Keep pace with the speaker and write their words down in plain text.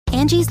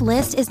Angie's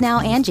List is now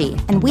Angie,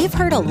 and we've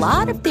heard a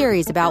lot of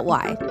theories about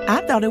why.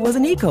 I thought it was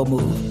an eco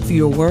move.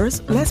 Fewer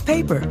words, less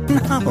paper.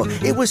 No,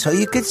 it was so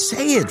you could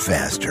say it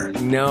faster.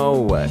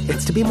 No,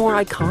 it's to be more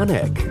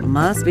iconic.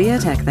 Must be a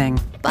tech thing.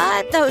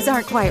 But those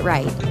aren't quite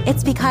right.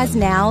 It's because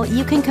now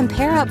you can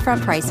compare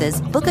upfront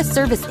prices, book a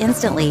service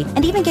instantly,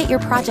 and even get your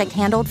project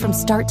handled from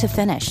start to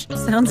finish.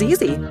 Sounds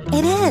easy.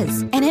 It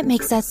is, and it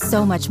makes us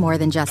so much more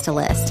than just a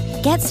list.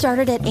 Get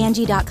started at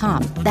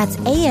Angie.com. That's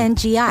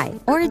ANGI,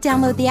 or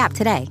download the app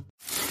today.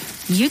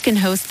 You can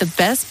host the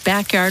best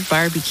backyard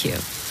barbecue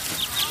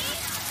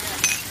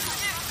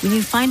when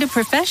you find a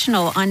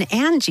professional on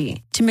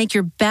Angie to make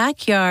your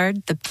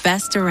backyard the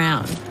best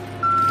around.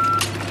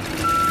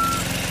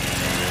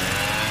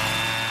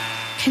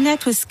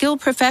 Connect with skilled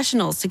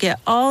professionals to get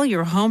all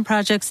your home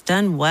projects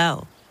done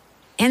well.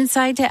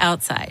 Inside to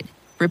outside,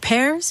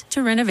 repairs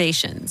to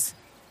renovations.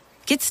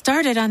 Get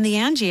started on the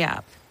Angie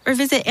app or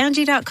visit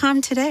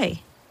Angie.com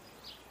today.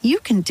 You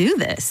can do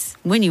this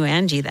when you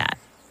Angie that.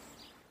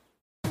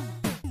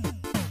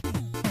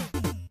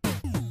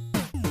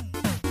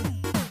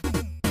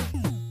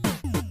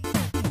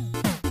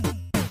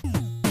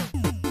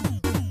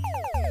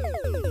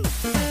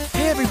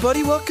 Hey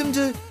everybody, welcome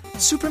to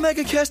Super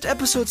Mega Cast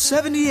episode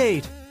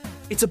 78.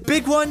 It's a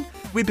big one.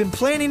 We've been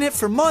planning it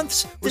for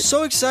months. We're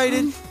so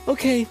excited.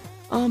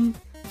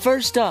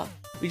 First up,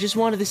 we just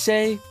wanted to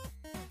say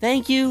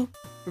thank you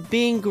for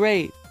being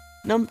great.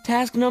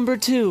 Task number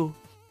 2,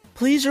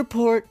 please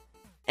report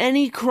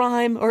any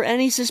crime or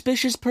any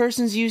suspicious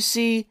persons you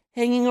see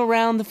hanging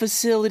around the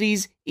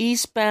facilities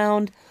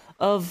eastbound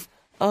of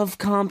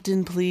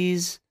Compton,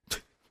 please.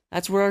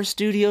 That's where our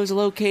studio is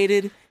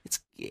located.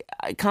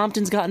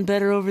 Compton's gotten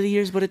better over the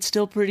years, but it's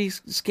still pretty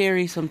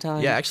scary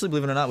sometimes. Yeah, actually,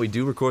 believe it or not, we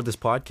do record this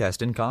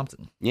podcast in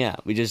Compton. Yeah,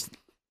 we just...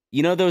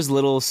 You know those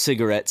little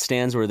cigarette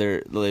stands where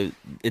they're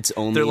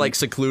like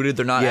secluded.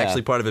 They're not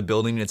actually part of a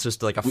building. It's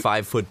just like a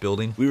 5-foot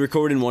building. We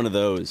record in one of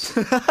those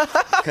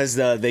because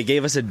they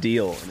gave us a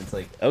deal, and it's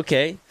like,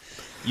 okay,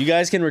 you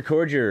guys can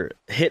record your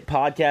hit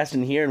podcast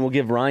in here, and we'll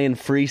give Ryan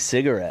free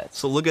cigarettes.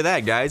 So look at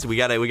that, guys. We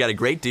got a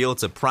great deal.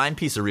 It's a prime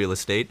piece of real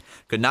estate.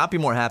 Could not be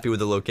more happy with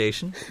the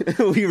location.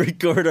 We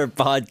record our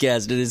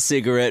podcast in a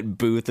cigarette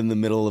booth in the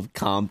middle of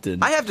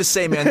Compton. I have to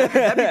say, man,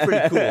 that'd be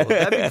pretty cool.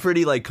 That'd be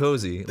pretty like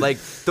cozy. Like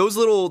those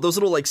little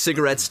like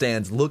cigarette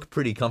stands look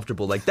pretty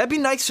comfortable. Like that'd be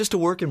nice just to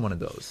work in one of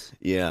those.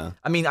 Yeah.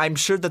 I mean, I'm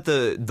sure that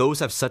those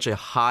have such a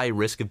high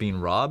risk of being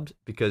robbed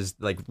because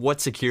like what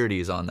security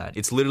is on that?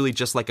 It's literally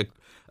just like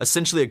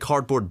essentially a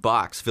cardboard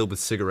box filled with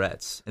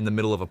cigarettes in the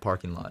middle of a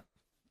parking lot,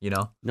 you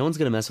know? No one's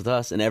going to mess with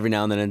us. And every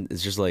now and then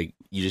it's just like,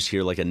 you just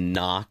hear like a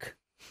knock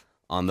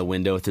on the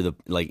window through the,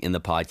 like in the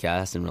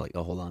podcast. And we're like,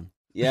 oh, hold on.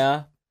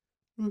 Yeah.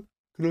 Can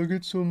I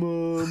get some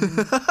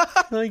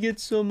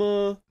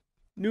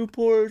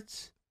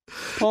Newports?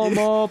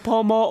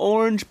 Palma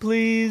orange,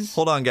 please.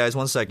 Hold on, guys,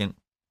 1 second.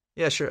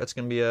 Yeah, sure. It's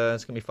gonna be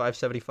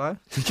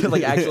 $5.75.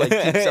 Like actually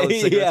like keep selling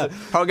cigarettes.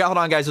 Yeah. Hold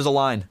on, guys. There's a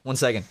line. 1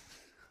 second.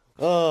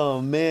 Oh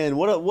man,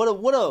 what a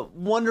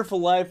wonderful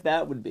life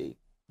that would be,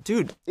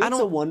 dude. It's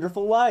a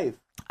wonderful life.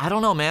 I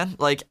don't know, man.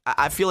 Like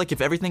I feel like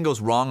if everything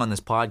goes wrong on this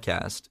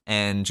podcast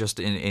and just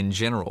in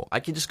general,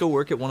 I could just go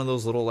work at one of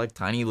those little like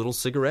tiny little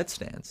cigarette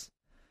stands.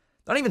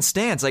 Not even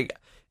stands. Like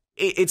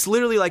it's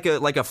literally like a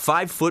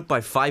 5-foot by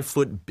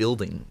 5-foot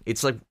building.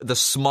 It's like the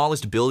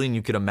smallest building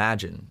you could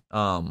imagine.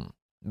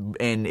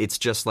 And it's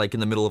just like in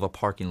the middle of a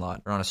parking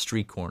lot or on a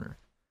street corner.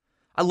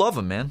 I love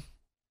them, man.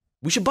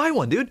 We should buy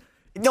one, dude.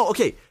 No,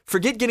 okay,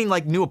 forget getting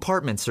like new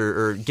apartments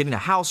or getting a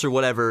house or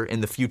whatever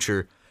in the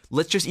future.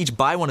 Let's just each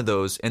buy one of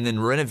those and then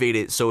renovate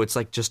it so it's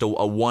like just a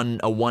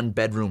one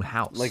bedroom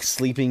house. Like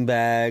sleeping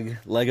bag.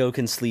 Lego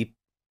can sleep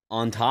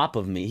on top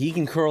of me. He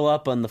can curl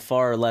up on the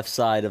far left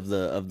side of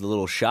the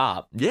little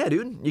shop. Yeah,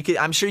 dude.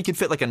 I'm sure you could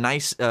fit like a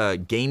nice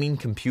gaming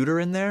computer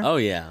in there. Oh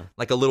yeah.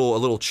 Like a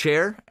little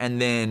chair,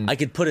 and then I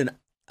could put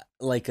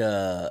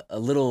a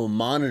little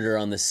monitor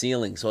on the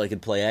ceiling so I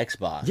could play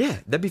Xbox. Yeah,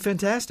 that'd be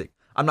fantastic.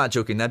 I'm not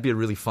joking. That'd be a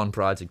really fun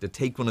project to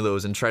take one of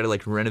those and try to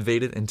like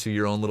renovate it into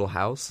your own little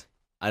house.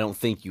 I don't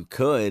think you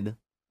could,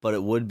 but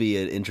it would be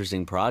an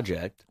interesting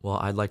project. Well,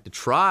 I'd like to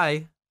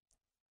try.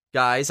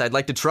 Guys, I'd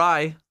like to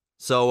try.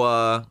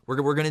 So we're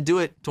going to do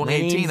it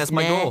 2018. That's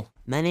my goal.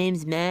 My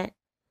name's Matt.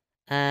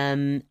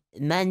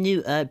 My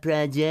new art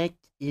project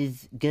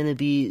is going to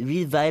be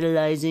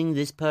revitalizing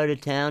this part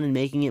of town and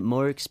making it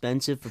more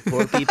expensive for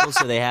poor people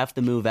so they have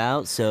to move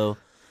out. So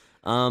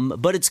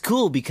but it's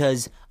cool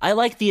because I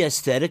like the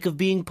aesthetic of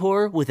being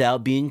poor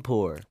without being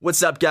poor.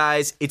 What's up,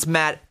 guys? It's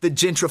Matt, the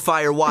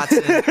gentrifier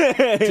Watson.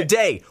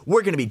 Today,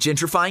 we're going to be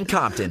gentrifying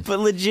Compton. But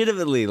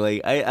legitimately,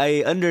 like,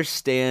 I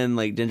understand,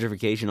 like,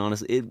 gentrification,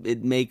 honestly.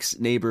 It makes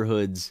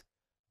neighborhoods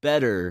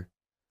better,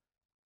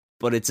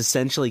 but it's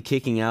essentially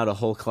kicking out a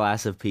whole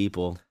class of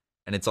people.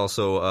 And it's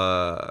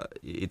also,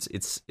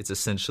 it's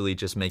essentially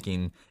just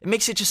it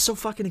makes it just so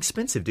fucking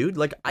expensive, dude.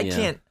 Like, I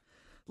can't,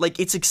 like,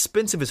 it's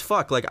expensive as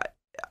fuck. Like,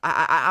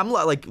 I'm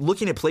like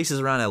looking at places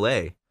around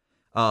LA,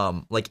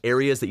 like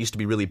areas that used to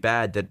be really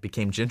bad that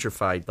became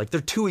gentrified. Like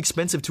they're too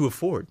expensive to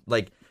afford.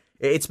 Like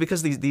It's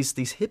because these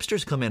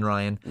hipsters come in,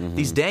 Ryan.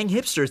 These dang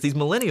hipsters, these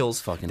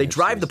millennials, they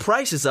drive the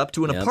prices up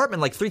to an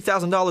apartment like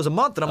 $3,000 a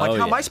month, and I'm like,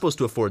 how am I supposed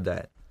to afford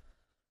that?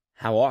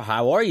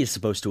 How are you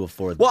supposed to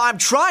afford that? Well, I'm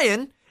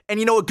trying, and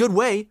you know a good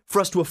way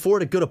for us to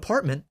afford a good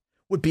apartment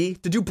would be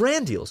to do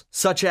brand deals,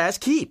 such as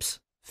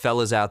Keeps.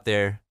 Fellas out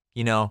there,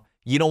 you know,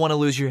 you don't want to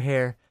lose your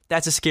hair.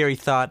 That's a scary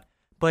thought,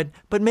 but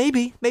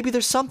maybe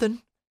there's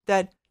something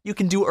that you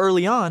can do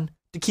early on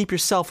to keep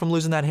yourself from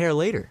losing that hair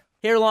later.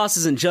 Hair loss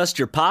isn't just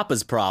your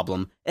papa's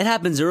problem. It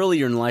happens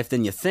earlier in life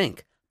than you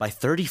think. By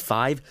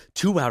 35,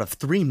 2 out of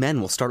 3 men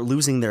will start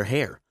losing their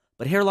hair.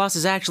 But hair loss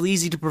is actually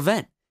easy to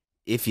prevent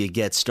if you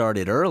get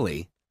started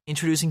early.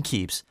 Introducing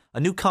Keeps, a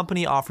new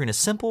company offering a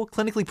simple,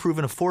 clinically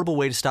proven, affordable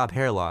way to stop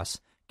hair loss.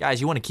 Guys,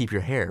 you want to keep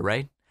your hair,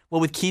 right? Well,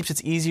 with Keeps,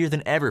 it's easier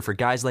than ever for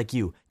guys like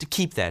you to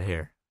keep that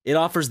hair. It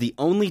offers the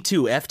only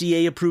 2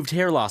 FDA-approved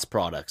hair loss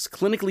products,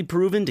 clinically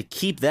proven to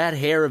keep that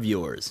hair of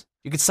yours.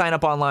 You can sign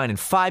up online in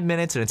 5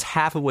 minutes, and it's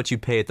half of what you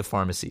pay at the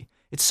pharmacy.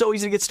 It's so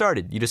easy to get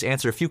started. You just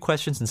answer a few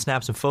questions and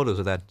snap some photos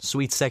of that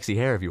sweet, sexy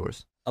hair of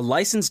yours. A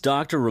licensed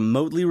doctor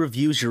remotely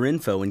reviews your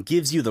info and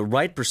gives you the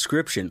right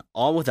prescription,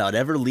 all without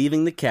ever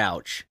leaving the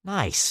couch.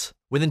 Nice.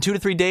 Within 2 to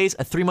 3 days,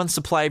 a 3-month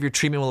supply of your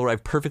treatment will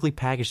arrive perfectly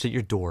packaged at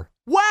your door.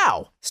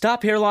 Wow!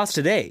 Stop hair loss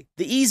today,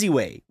 the easy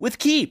way, with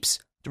Keeps.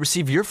 To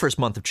receive your first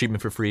month of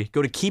treatment for free,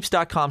 go to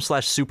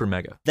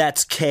keeps.com/supermega.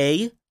 That's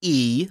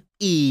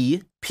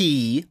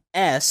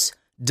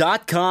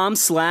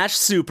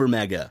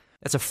KEEPS.com/supermega.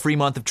 That's a free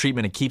month of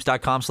treatment at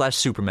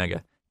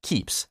keeps.com/supermega.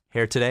 Keeps.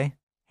 Hair today,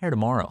 hair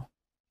tomorrow.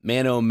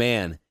 Man, oh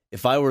man.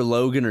 If I were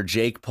Logan or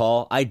Jake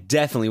Paul, I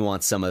definitely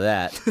want some of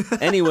that.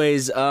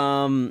 Anyways,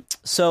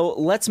 so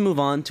let's move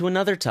on to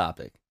another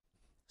topic.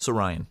 So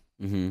Ryan,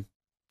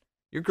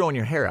 you're growing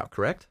your hair out,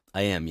 correct?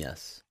 I am,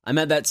 yes. I'm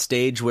at that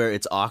stage where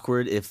it's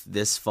awkward if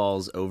this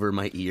falls over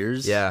my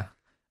ears. Yeah.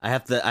 I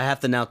have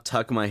to now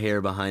tuck my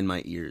hair behind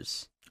my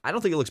ears. I don't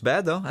think it looks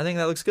bad, though. I think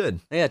that looks good.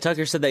 Yeah,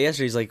 Tucker said that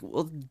yesterday. He's like,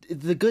 well,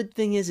 the good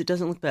thing is it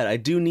doesn't look bad. I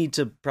do need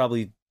to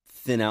probably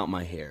thin out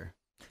my hair.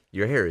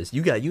 Your hair is...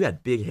 You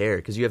got big hair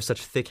because you have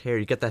such thick hair.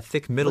 You got that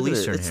thick Middle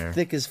Eastern hair. It's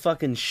thick as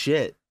fucking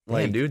shit.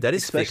 Damn, dude, that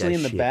is thick as especially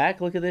in the shit.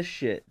 back. Look at this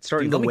shit. It's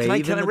starting Dude, to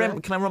wave can I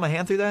back. run my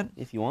hand through that?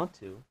 If you want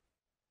to.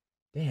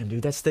 Damn,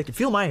 dude, that's thick.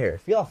 Feel my hair.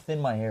 Feel how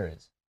thin my hair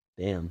is.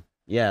 Damn.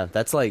 Yeah,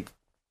 that's like...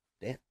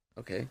 Damn.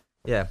 Okay.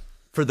 Yeah.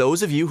 For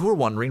those of you who are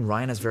wondering,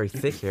 Ryan has very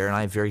thick hair and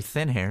I have very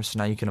thin hair, so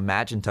now you can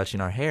imagine touching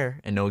our hair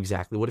and know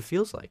exactly what it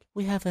feels like.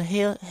 We have a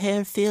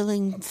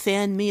hair-feeling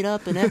fan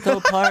meetup in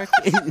Echo Park.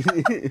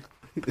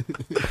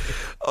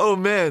 Oh,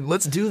 man,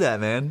 let's do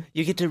that, man.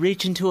 You get to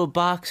reach into a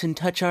box and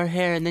touch our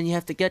hair, and then you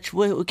have to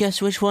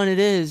guess which one it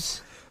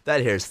is.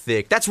 That hair's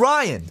thick. That's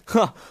Ryan.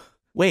 Huh.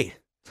 Wait.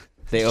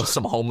 Just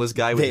some homeless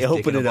guy with They his dick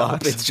open in it a up.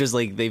 box. It's just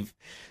like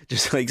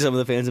some of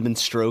the fans have been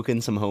stroking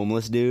some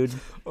homeless dude.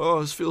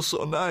 Oh, this feels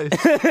so nice.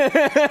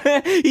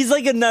 He's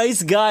like a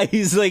nice guy.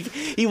 He's like,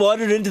 he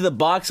wandered into the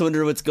box,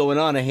 wondering what's going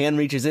on. A hand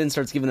reaches in,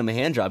 starts giving him a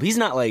hand job. He's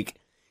not like,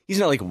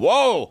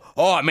 whoa,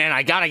 oh man,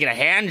 I gotta get a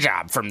hand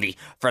job from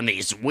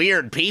these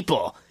weird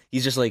people.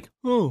 He's just like,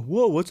 oh,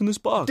 whoa, what's in this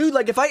box? Dude,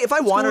 like if I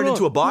wandered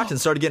into a box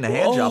and started getting a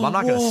hand job, I'm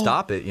not going to whoa.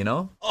 stop it, you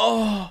know?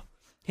 Oh,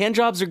 hand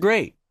jobs are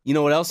great. You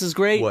know what else is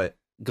great? What?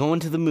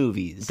 Going to the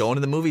movies. Going to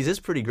the movies is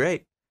pretty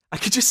great. I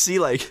could just see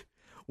like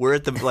we're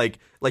at the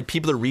like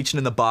people are reaching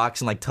in the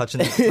box and like touching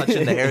the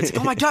hair. It's like,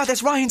 oh my god,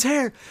 that's Ryan's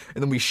hair.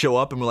 And then we show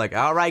up and we're like,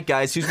 all right,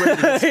 guys, who's ready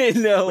to get... I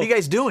know. What are you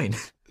guys doing?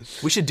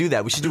 We should do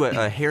that. We should do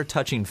a hair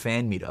touching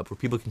fan meetup where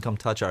people can come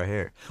touch our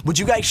hair. Would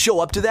you guys show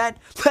up to that?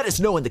 Let us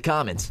know in the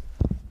comments.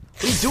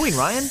 What are you doing,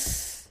 Ryan?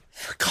 He's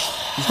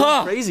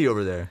going crazy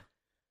over there.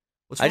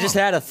 What's wrong? I just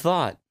had a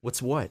thought.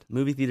 What's what?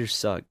 Movie theaters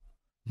suck.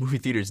 Movie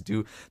theaters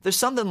do. There's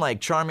something like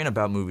charming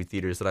about movie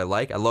theaters that I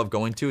like. I love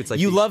going to. It's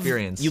like the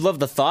experience. You love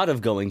the thought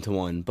of going to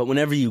one, but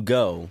whenever you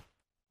go,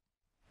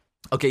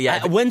 okay,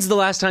 yeah. When's the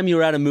last time you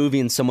were at a movie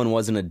and someone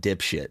wasn't a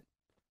dipshit?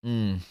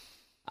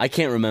 I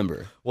can't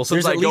remember. Well,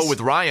 since I go with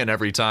Ryan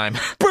every time.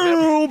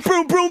 Boom,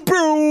 boom, boom,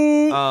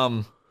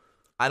 boom.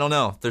 I don't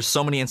know. There's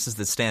so many instances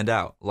that stand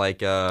out.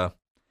 Like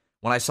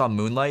when I saw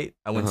Moonlight,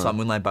 I went and saw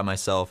Moonlight by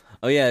myself.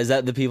 Oh yeah, is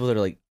that the people that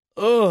are like,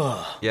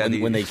 ugh, yeah,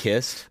 when they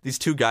kissed? These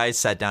two guys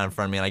sat down in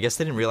front of me, and I guess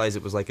they didn't realize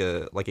it was like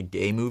a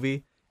gay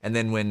movie. And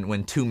then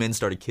when two men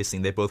started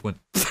kissing, they both went.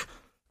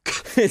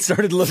 It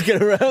started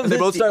looking around. And they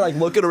both started like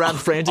looking around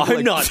frantically.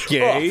 I'm not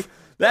gay.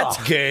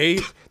 That's gay.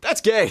 That's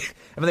gay.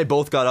 And then they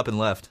both got up and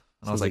left.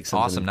 And I was like,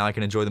 something- awesome. Now I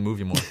can enjoy the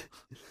movie more.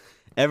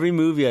 Every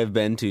movie I've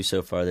been to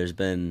so far, there's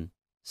been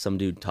some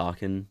dude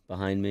talking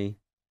behind me,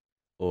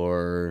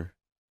 or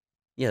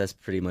yeah, that's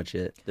pretty much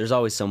it. There's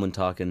always someone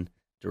talking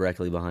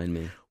directly behind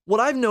me. What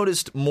I've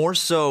noticed more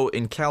so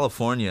in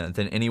California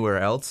than anywhere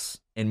else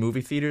in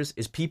movie theaters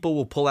is people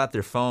will pull out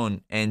their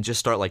phone and just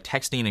start like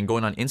texting and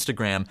going on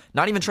Instagram,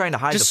 not even trying to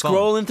hide Just the phone.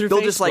 scrolling through They'll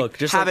Facebook, just like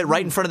just have like, it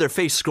right in front of their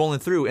face scrolling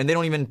through, and they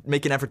don't even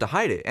make an effort to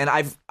hide it. And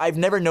I've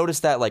never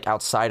noticed that like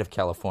outside of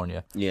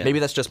California. Yeah. Maybe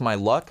that's just my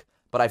luck,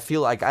 but I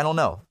feel like, I don't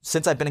know.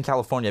 Since I've been in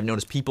California, I've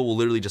noticed people will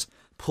literally just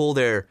pull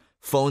their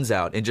phones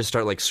out and just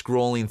start like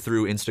scrolling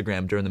through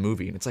Instagram during the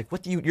movie. And it's like,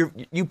 what?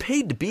 You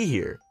paid to be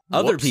here.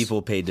 Other Whoops.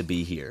 people paid to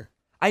be here.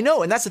 I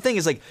know, and that's the thing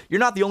is like you're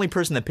not the only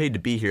person that paid to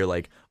be here.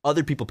 Like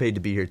other people paid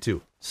to be here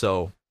too.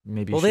 So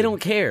maybe. Well, they don't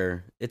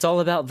care. It's all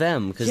about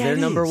them because they're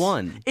number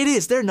one. It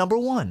is. They're number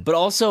one. But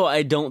also,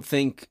 I don't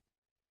think.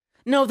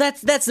 No,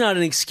 that's not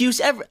an excuse.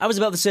 I was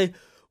about to say,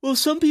 well,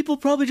 some people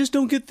probably just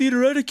don't get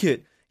theater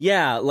etiquette.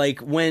 Yeah, like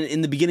when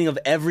in the beginning of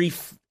every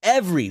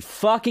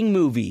fucking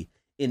movie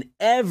in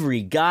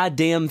every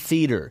goddamn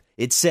theater,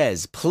 it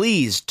says,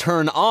 please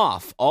turn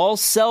off all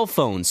cell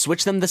phones,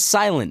 switch them to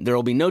silent. There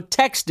will be no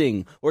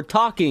texting or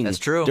talking That's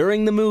true.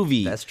 during the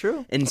movie. That's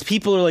true. And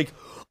people are like,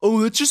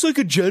 oh, that's just like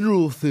a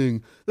general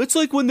thing. That's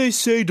like when they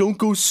say don't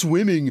go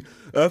swimming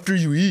after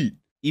you eat.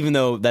 Even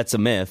though that's a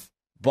myth.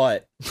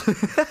 But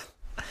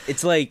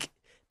it's like,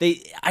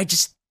 I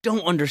just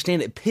don't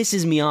understand. It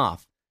pisses me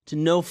off to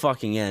no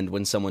fucking end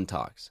when someone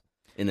talks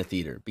in a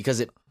theater. Because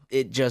it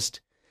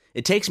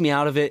takes me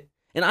out of it.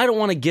 And I don't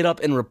want to get up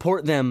and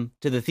report them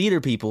to the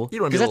theater people. You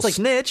don't want to be a little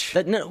snitch.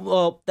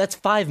 That's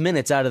 5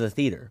 minutes out of the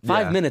theater.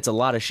 5 minutes, a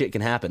lot of shit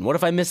can happen. What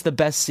if I miss the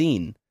best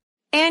scene?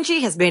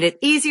 Angie has made it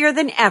easier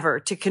than ever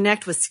to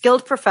connect with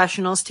skilled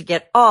professionals to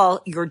get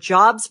all your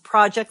jobs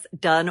projects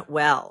done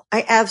well.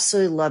 I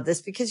absolutely love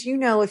this because,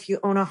 if you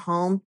own a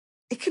home,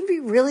 it can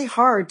be really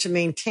hard to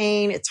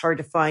maintain. It's hard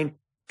to find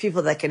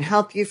people that can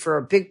help you for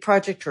a big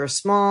project or a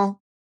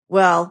small.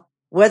 Well,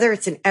 whether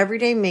it's in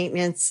everyday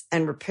maintenance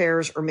and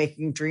repairs or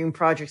making dream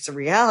projects a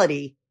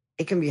reality,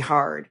 it can be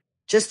hard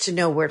just to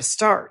know where to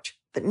start.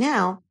 But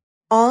now,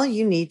 all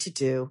you need to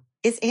do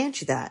is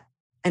Angie that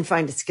and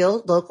find a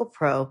skilled local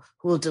pro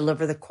who will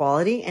deliver the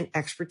quality and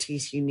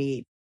expertise you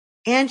need.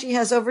 Angie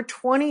has over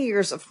 20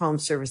 years of home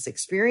service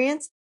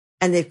experience,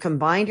 and they've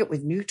combined it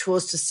with new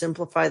tools to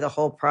simplify the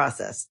whole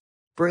process.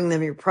 Bring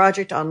them your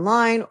project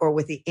online or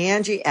with the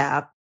Angie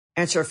app.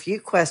 Answer a few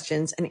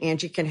questions, and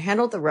Angie can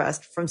handle the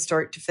rest from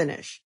start to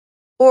finish.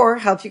 Or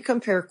help you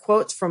compare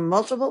quotes from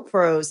multiple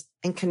pros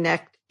and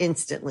connect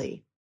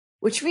instantly.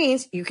 Which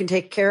means you can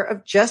take care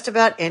of just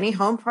about any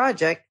home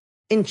project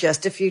in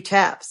just a few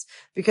taps.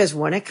 Because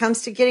when it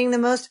comes to getting the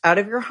most out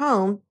of your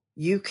home,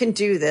 you can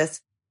do this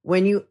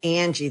when you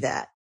Angie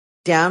that.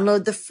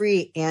 Download the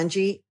free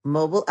Angie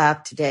mobile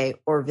app today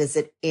or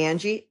visit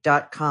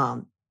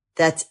Angie.com.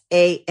 That's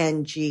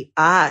ANGI.com.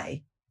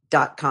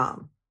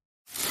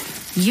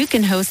 You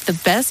can host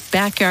the best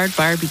backyard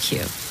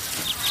barbecue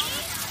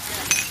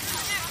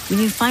when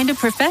you find a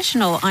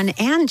professional on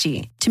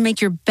Angie to make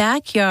your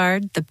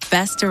backyard the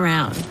best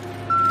around.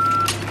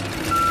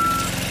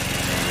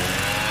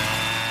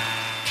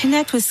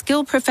 Connect with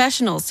skilled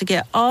professionals to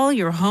get all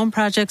your home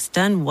projects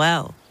done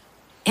well.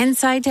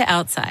 Inside to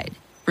outside,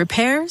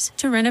 repairs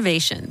to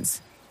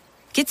renovations.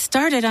 Get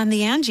started on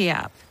the Angie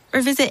app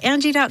or visit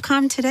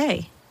Angie.com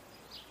today.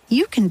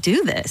 You can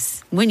do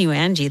this when you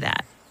Angie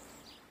that.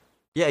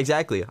 Yeah,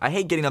 exactly. I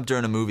hate getting up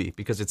during a movie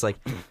because it's like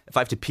if I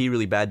have to pee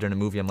really bad during a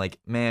movie, I'm like,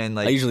 man,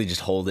 like I usually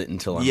just hold it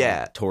until I'm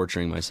like,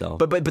 torturing myself.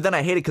 But then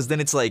I hate it because then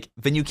it's like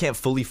then you can't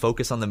fully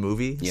focus on the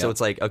movie. Yep. So it's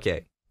like,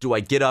 okay, do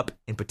I get up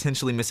and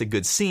potentially miss a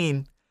good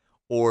scene,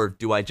 or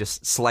do I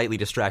just slightly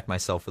distract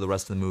myself for the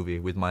rest of the movie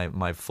with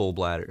my full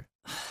bladder?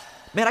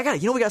 Man,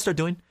 what we gotta start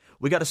doing?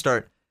 We gotta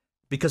start,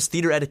 because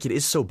theater etiquette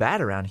is so bad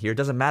around here. It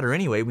doesn't matter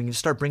anyway. We can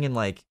start bringing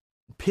like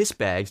piss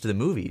bags to the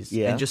movies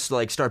and just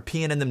like start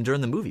peeing in them during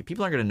the movie.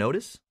 People aren't going to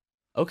notice.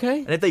 Okay.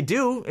 And if they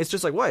do, it's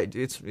just like, what?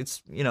 It's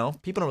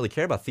people don't really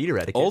care about theater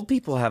etiquette. Old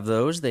people have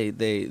those.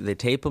 They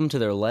tape them to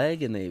their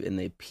leg and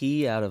they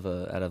pee out of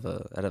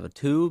a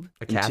tube.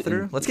 A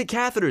catheter? Let's get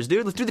catheters,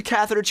 dude. Let's do the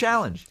catheter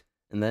challenge.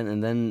 And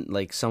then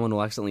like someone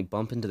will accidentally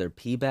bump into their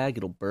pee bag,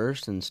 it'll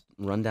burst and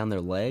run down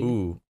their leg.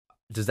 Ooh.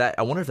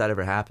 I wonder if that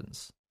ever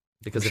happens.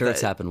 Because I'm sure it's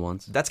happened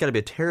once. That's got to be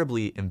a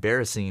terribly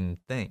embarrassing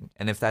thing.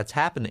 And if that's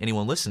happened to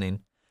anyone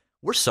listening,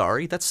 we're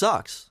sorry. That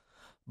sucks.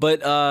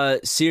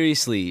 But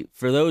seriously,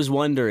 for those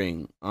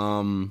wondering,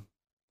 when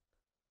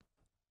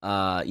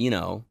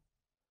you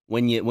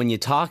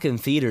talk in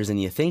theaters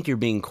and you think you're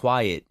being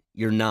quiet,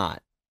 you're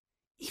not.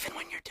 Even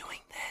when you're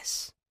doing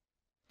this.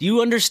 Do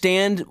you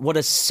understand what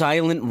a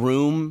silent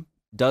room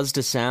does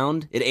to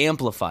sound? It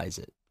amplifies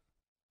it.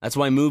 That's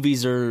why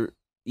movies are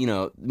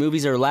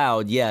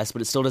loud, yes, but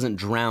it still doesn't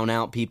drown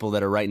out people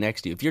that are right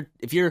next to you.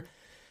 If you're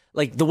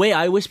like the way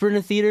I whisper in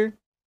a theater,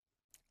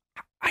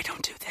 I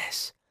don't do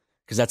this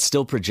because that's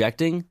still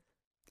projecting.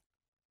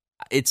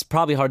 It's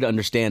probably hard to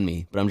understand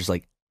me, but I'm just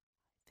like,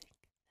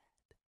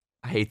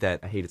 I hate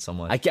that. I hate it so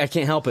much. I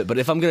can't help it. But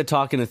if I'm going to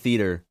talk in a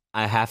theater,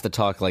 I have to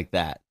talk like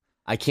that.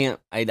 I can't.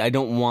 I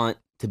don't want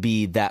to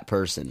be that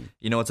person.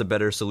 You know what's a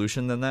better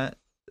solution than that?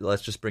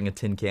 Let's just bring a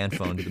tin can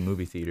phone to the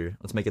movie theater.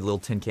 Let's make it a little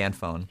tin can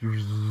phone,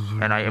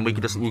 and we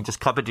could you just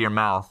cup it to your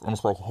mouth and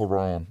it's like, hey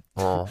Ryan,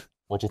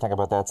 what'd you think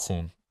about that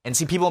scene? And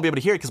see, people won't be able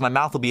to hear it because my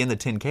mouth will be in the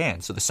tin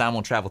can, so the sound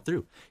won't travel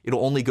through.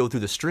 It'll only go through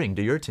the string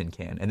to your tin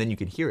can, and then you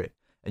can hear it,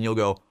 and you'll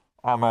go,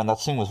 oh man, that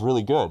scene was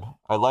really good.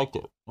 I liked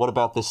it. What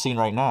about this scene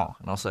right now?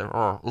 And I'll say,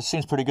 oh, this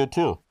scene's pretty good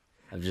too.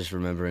 I'm just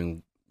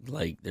remembering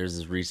like there's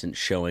this recent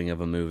showing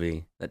of a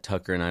movie that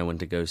Tucker and I went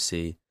to go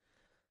see,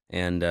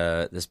 and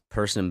this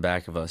person in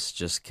back of us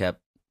just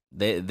kept.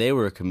 They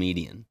were a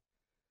comedian.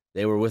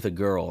 They were with a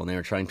girl, and they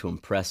were trying to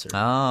impress her.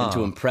 Oh. And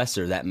to impress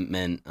her, that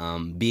meant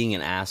being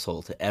an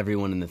asshole to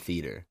everyone in the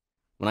theater.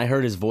 When I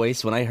heard his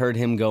voice, when I heard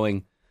him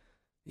going,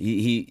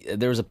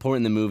 there was a point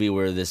in the movie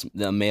where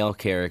the male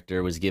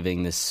character was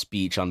giving this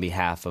speech on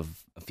behalf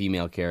of a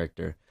female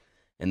character,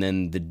 and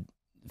then the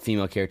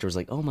female character was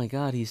like, "Oh my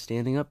God, he's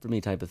standing up for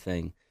me," type of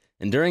thing.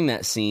 And during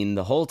that scene,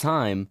 the whole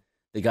time,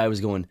 the guy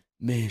was going,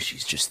 "Man,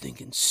 she's just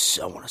thinking,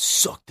 I want to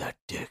suck that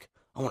dick.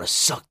 I want to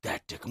suck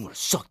that dick. I'm going to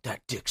suck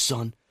that dick,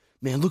 son.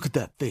 Man, look at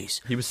that face."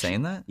 He was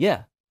saying that?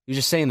 Yeah. He was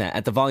just saying that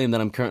at the volume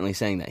that I'm currently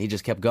saying that. He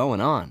just kept going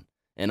on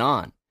and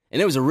on.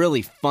 And it was a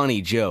really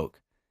funny joke.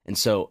 And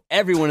so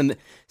everyone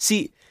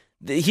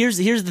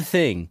here's the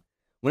thing.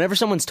 Whenever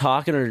someone's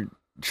talking or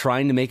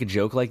trying to make a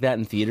joke like that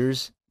in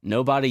theaters,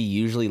 nobody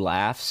usually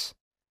laughs.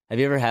 Have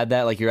you ever had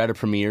that? Like you're at a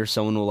premiere,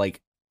 someone will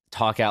like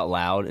talk out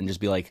loud and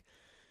just be like,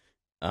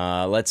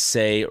 let's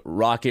say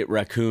Rocket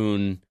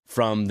Raccoon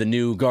from the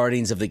new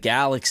Guardians of the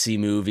Galaxy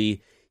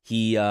movie.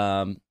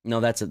 No,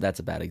 that's a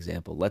bad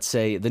example. Let's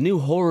say the new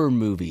horror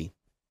movie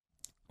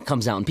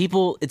comes out, and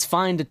people, it's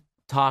fine to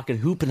talk and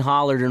hoop and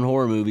holler during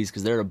horror movies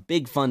because they're a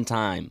big fun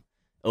time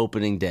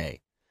opening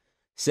day.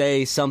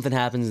 Say something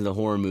happens in the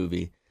horror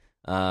movie,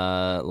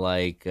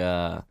 like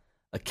a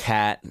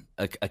cat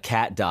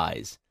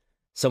dies.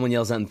 Someone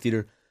yells out in the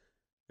theater,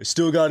 "I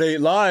still got 8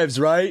 lives,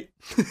 right?"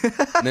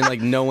 And then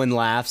like no one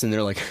laughs, and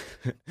they're like,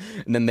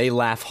 and then they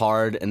laugh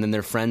hard, and then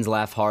their friends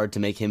laugh hard to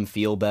make him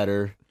feel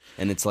better.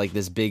 And it's like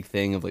this big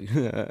thing of like,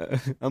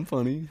 I'm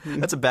funny.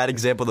 That's a bad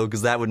example, though,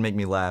 because that would make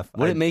me laugh.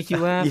 Would it make you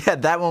laugh? Yeah,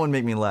 that one would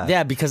make me laugh.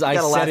 Yeah, because I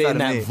said it in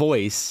that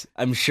voice.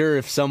 I'm sure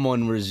if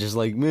someone was just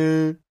like,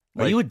 meh.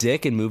 Are you a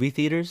dick in movie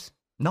theaters?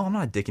 No, I'm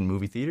not a dick in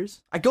movie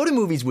theaters. I go to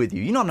movies with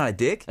you. You know I'm not a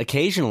dick.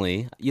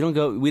 Occasionally. We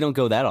don't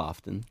go that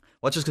often.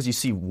 Well, it's just because you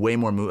see way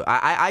more movies.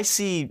 I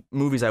see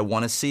movies I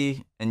want to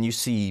see, and you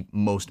see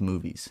most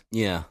movies.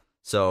 Yeah.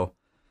 So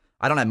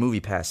I don't have Movie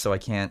Pass, so I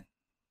can't.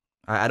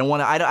 I don't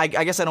want to. I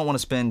guess I don't want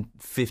to spend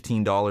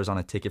 $15 on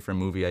a ticket for a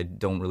movie I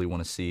don't really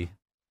want to see.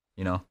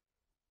 You know.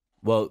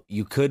 Well,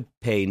 you could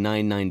pay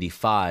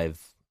 $9.95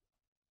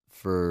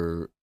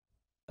 for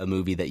a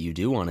movie that you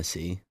do want to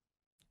see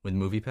with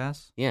Movie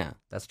Pass. Yeah,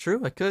 that's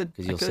true. I could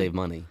because you'll save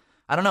money.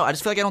 I don't know. I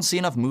just feel like I don't see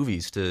enough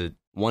movies to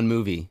one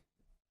movie.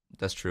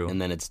 That's true.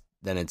 And then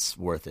it's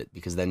worth it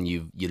because then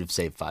you'd have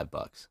saved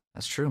 $5.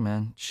 That's true,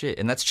 man. Shit,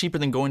 and that's cheaper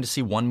than going to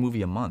see one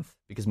movie a month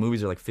because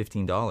movies are like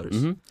 $15.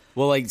 Mm-hmm.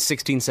 Well, like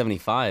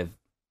 $16.75.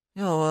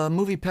 Yo,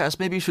 Movie Pass,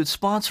 maybe you should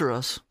sponsor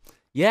us.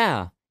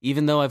 Yeah,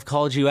 even though I've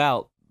called you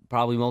out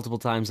probably multiple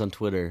times on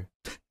Twitter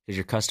because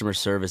your customer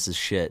service is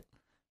shit.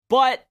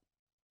 But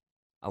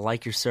I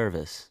like your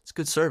service. It's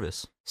good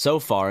service. So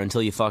far,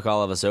 until you fuck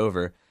all of us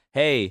over.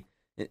 Hey,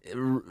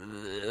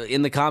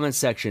 in the comments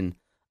section,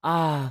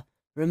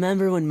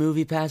 remember when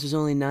Movie Pass was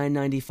only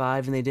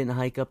 $9.95 and they didn't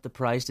hike up the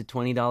price to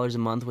 $20 a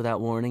month without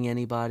warning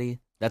anybody?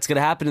 That's going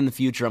to happen in the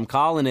future. I'm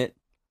calling it.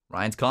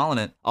 Ryan's calling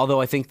it. Although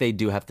I think they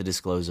do have to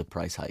disclose a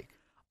price hike.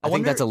 I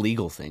think that's a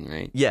legal thing,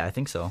 right? Yeah, I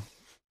think so.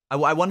 I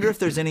wonder if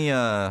there's any...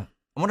 I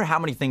wonder how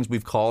many things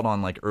we've called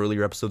on like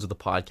earlier episodes of the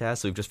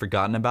podcast that we've just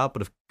forgotten about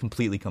but have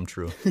completely come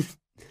true.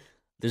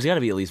 There's got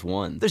to be at least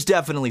one. There's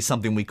definitely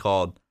something we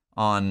called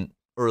on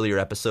earlier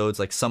episodes,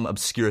 like some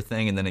obscure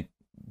thing, and then it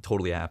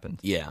totally happened.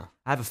 Yeah.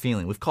 I have a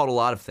feeling. We've called a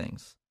lot of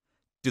things.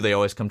 Do they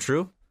always come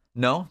true?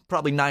 No.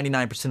 Probably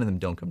 99% of them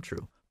don't come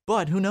true.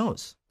 But who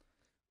knows?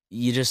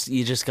 You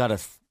just got to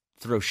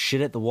throw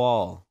shit at the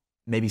wall.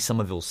 Maybe some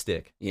of it will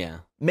stick. Yeah.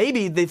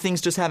 Maybe the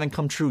things just haven't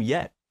come true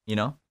yet, you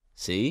know?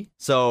 See?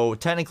 So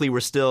technically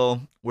we're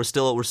still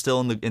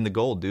in the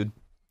gold, dude.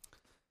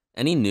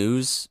 Any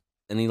news?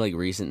 Any like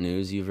recent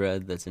news you've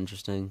read that's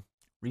interesting?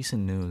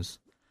 Recent news.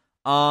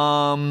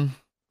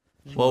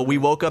 Well, we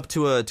woke up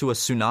to a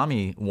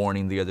tsunami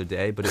warning the other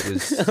day, but it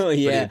was oh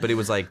yeah, but it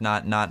was like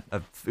not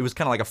it was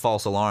kind of like a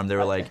false alarm. They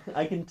were like,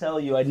 I can tell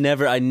you, I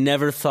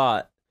never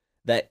thought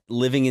that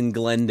living in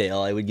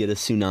Glendale I would get a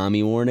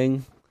tsunami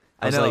warning.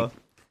 I was know. like,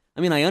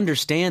 I mean, I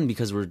understand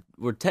because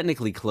we're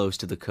technically close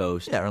to the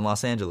coast. Yeah, we're in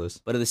Los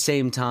Angeles, but at the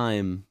same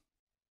time,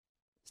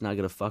 it's not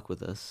gonna fuck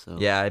with us. So.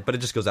 Yeah, but it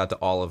just goes out to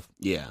all of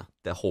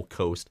that whole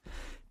coast.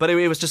 But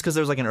it was just because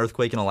there was like an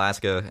earthquake in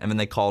Alaska, and then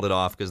they called it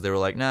off because they were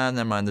like, nah,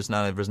 never mind, there's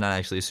not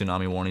actually a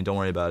tsunami warning, don't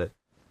worry about it.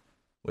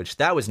 Which,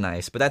 that was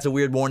nice, but that's a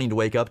weird warning to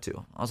wake up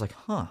to. I was like,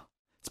 huh.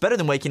 It's better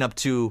than waking up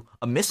to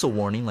a missile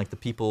warning like the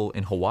people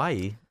in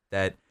Hawaii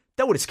that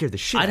would have scared the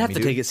shit out of me, I'd have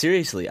to take it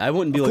seriously. I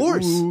wouldn't be of like,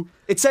 course. Ooh.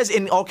 It says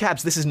in all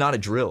caps, this is not a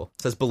drill.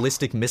 It says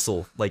ballistic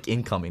missile, like,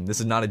 incoming. This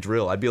is not a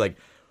drill. I'd be like,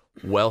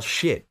 well,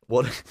 shit.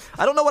 Well,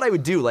 I don't know what I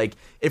would do. Like,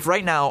 if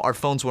right now our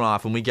phones went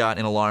off and we got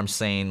an alarm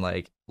saying,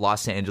 like,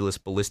 Los Angeles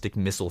ballistic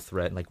missile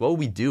threat, like, what would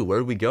we do? Where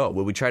would we go?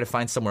 Would we try to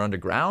find somewhere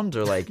underground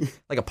or, like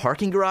a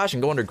parking garage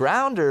and go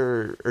underground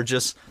or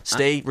just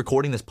stay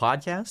recording this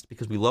podcast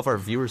because we love our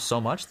viewers so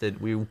much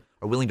that we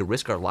are willing to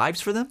risk our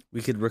lives for them?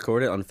 We could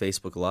record it on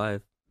Facebook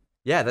Live.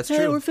 Yeah, that's hey,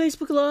 true. we're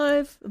Facebook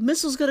Live. A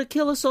missile's gonna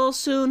kill us all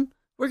soon.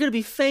 We're gonna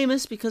be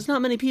famous because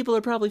not many people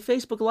are probably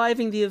Facebook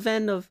Living the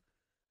event of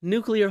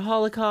nuclear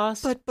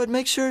holocaust. But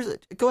make sure,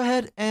 go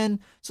ahead and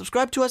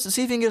subscribe to us and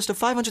see if you can get us to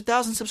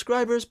 500,000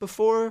 subscribers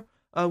before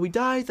we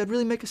die. That'd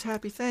really make us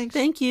happy. Thanks.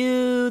 Thank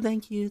you so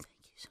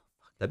much.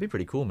 That'd be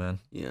pretty cool, man.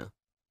 Yeah.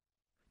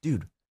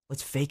 Dude,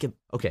 let's fake it.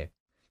 Okay,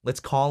 let's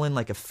call in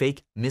like a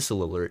fake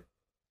missile alert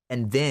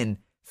and then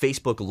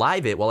Facebook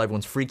Live it while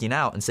everyone's freaking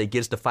out and say,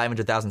 get us to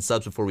 500,000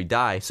 subs before we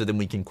die, so then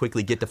we can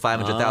quickly get to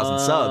 500,000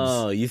 subs.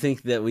 Oh, you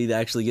think that we'd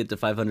actually get to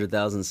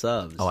 500,000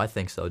 subs? Oh, I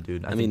think so,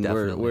 dude. I mean, think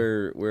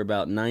definitely. we're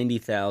about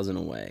 90,000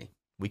 away.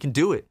 We can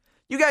do it.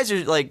 You guys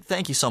are like,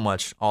 thank you so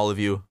much, all of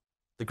you.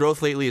 The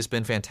growth lately has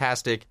been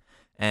fantastic.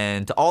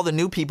 And to all the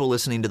new people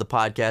listening to the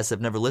podcast that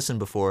have never listened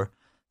before,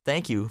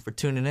 thank you for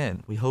tuning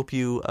in. We hope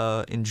you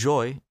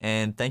enjoy,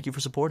 and thank you for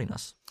supporting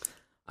us.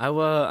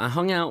 I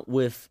hung out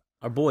with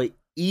our boy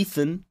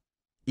Ethan.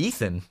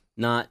 Ethan?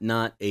 Not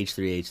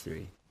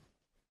H3H3.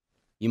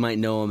 You might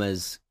know him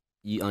as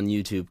on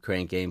YouTube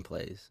Crank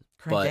Gameplays.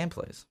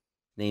 Gameplays.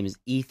 Name is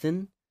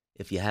Ethan.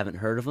 If you haven't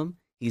heard of him,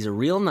 he's a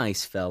real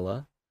nice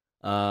fella.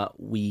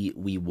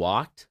 We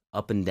walked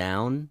up and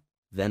down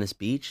Venice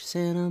Beach,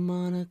 Santa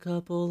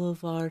Monica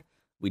Boulevard.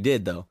 We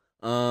did though.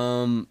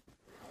 And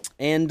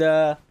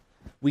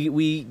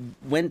we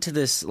went to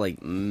this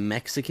like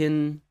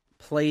Mexican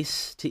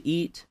place to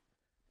eat,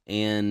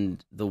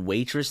 and the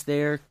waitress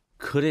there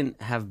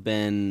couldn't have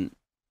been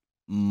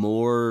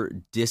more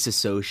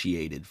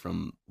disassociated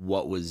from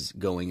what was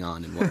going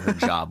on and what her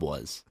job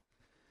was.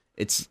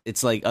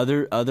 It's like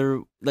other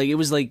like it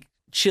was like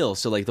chill,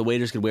 so like the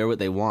waiters could wear what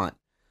they want,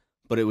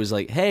 but it was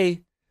like,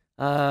 hey,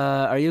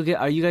 are you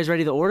guys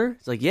ready to order?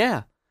 It's like,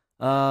 yeah.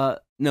 No,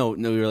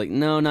 we were like,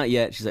 no, not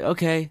yet. She's like,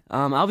 okay,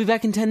 I'll be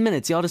back in 10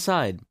 minutes. Y'all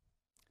decide.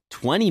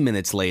 20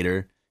 minutes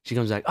later, she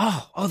comes back.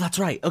 Oh, that's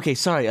right. Okay,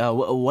 sorry.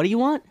 What do you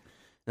want?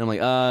 And I'm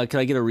like, can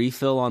I get a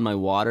refill on my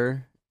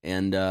water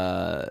and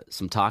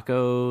some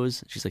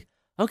tacos? She's like,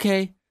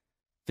 okay.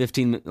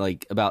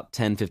 About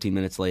 10, 15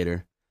 minutes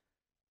later,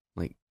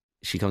 like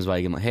she comes by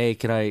again. I'm like, hey,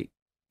 can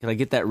I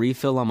get that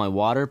refill on my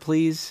water,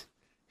 please?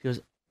 She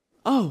goes,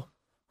 oh,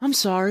 I'm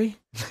sorry.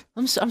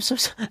 I'm so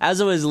sorry.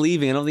 As I was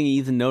leaving, I don't think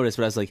Ethan noticed,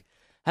 but I was like,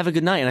 have a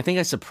good night. And I think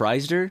I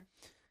surprised her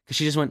because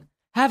she just went,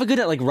 have a good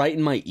night, like right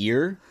in my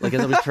ear. Like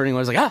as I was turning, I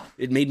was like,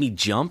 it made me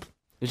jump.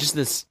 It was just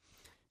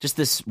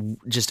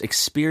this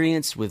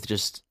experience with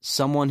just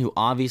someone who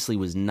obviously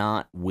was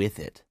not with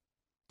it.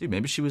 Dude,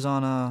 maybe she was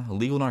on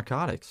illegal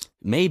narcotics.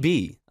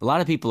 Maybe. A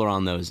lot of people are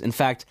on those. In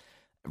fact,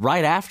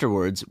 right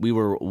afterwards, we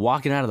were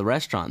walking out of the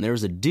restaurant, and there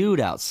was a dude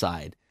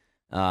outside.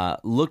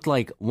 Looked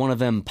like one of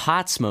them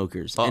pot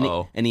smokers.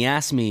 And he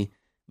asked me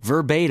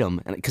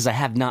verbatim, because I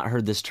have not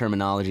heard this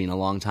terminology in a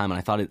long time, and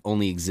I thought it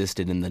only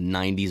existed in the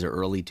 90s or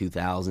early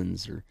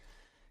 2000s or,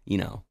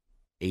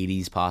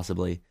 80s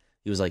possibly.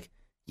 He was like,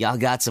 y'all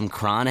got some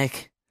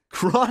chronic?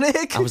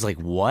 Chronic? I was like,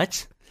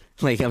 what?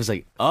 I was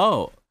like,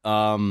 oh,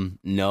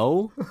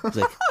 no. I was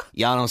like,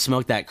 y'all don't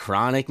smoke that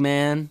chronic,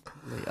 man?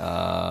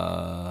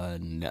 No,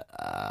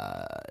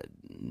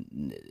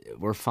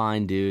 we're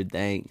fine, dude.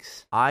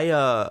 Thanks.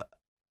 I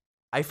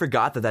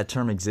forgot that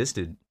term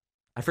existed.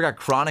 I forgot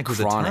chronic was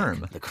a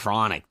term. The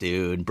chronic,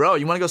 dude. Bro,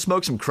 you want to go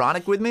smoke some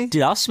chronic with me?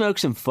 Dude, I'll smoke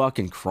some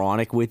fucking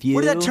chronic with you.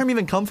 Where did that term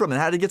even come from, and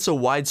how did it get so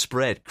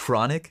widespread?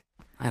 Chronic?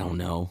 I don't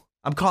know.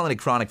 I'm calling it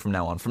chronic from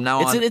now on. From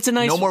now on, it's a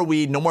nice... no more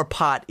weed, no more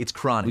pot, it's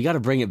chronic. We got to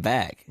bring it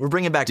back. We're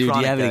bringing back dude,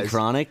 chronic, do you have guys. any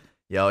chronic?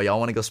 Yo, y'all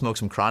want to go smoke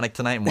some chronic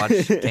tonight and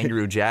watch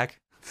Kangaroo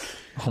Jack?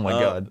 Oh my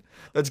God.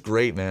 That's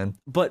great, man.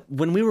 But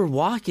when we were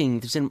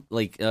walking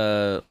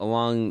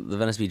along the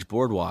Venice Beach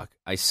boardwalk,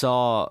 we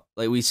saw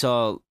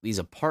these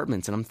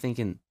apartments, and I'm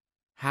thinking,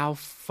 how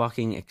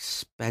fucking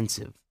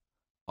expensive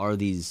are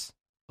these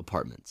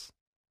apartments?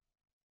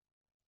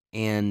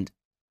 And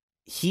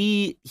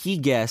he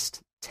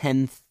guessed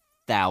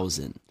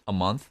 10,000 a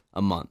month.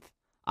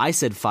 I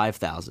said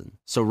 5,000.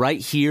 So right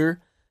here,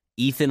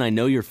 Ethan, I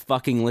know you're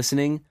fucking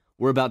listening.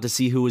 We're about to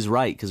see who was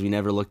right because we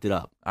never looked it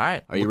up. All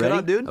right, are you ready? ready,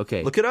 Look it up, dude.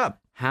 Okay, look it up.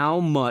 How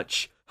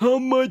much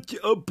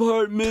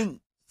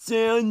apartment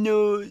Santa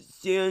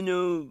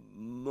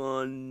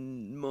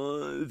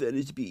on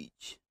Venice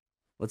Beach?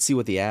 Let's see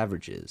what the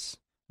average is.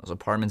 Those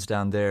apartments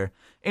down there.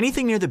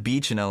 Anything near the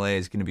beach in LA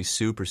is going to be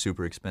super,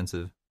 super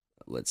expensive.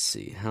 Let's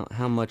see.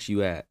 How much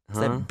you at? It's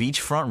that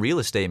beachfront real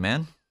estate,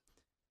 man.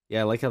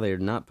 Yeah, I like how they're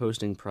not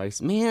posting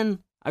price. Man,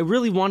 I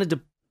really wanted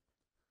to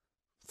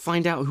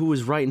find out who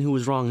was right and who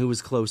was wrong, who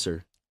was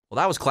closer. Well,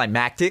 that was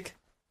climactic.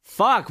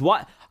 Fuck,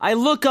 what? I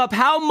look up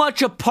how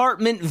much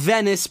apartment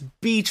Venice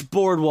Beach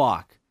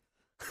boardwalk.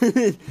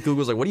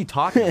 Google's like, what are you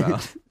talking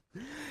about?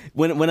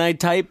 When I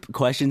type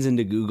questions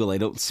into Google, I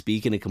don't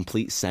speak in a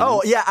complete sentence.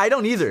 Oh, yeah, I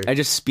don't either. I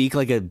just speak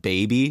like a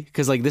baby,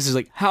 because like this is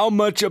like, how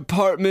much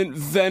apartment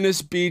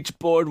Venice Beach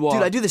boardwalk?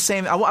 Dude, I do the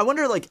same. I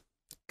wonder, like,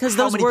 because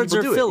those words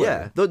are filler.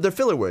 Yeah, they're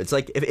filler words.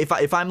 Like,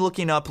 if I'm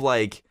looking up,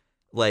 like,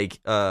 let's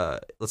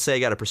say I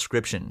got a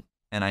prescription,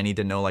 and I need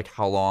to know, like,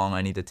 how long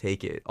I need to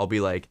take it. I'll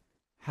be like,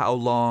 how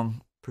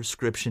long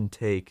prescription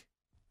take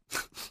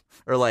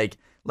Or like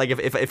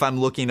if I'm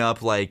looking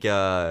up like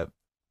the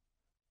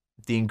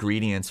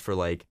ingredients for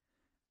like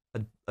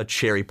a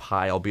cherry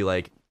pie, I'll be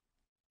like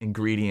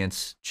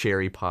ingredients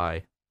cherry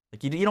pie.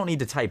 Like you don't need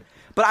to type.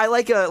 But I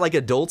like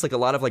adults, like a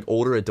lot of like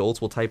older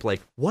adults will type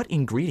like, what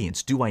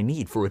ingredients do I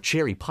need for a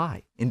cherry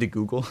pie into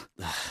Google?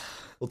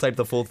 We'll type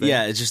the full thing.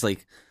 Yeah, it's just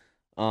like,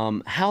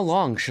 how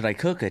long should I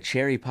cook a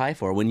cherry pie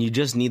for? When you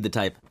just need to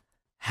type,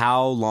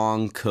 how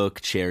long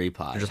cook cherry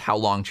pie? Or just how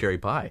long cherry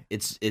pie.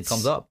 It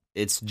comes up.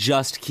 It's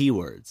just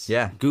keywords.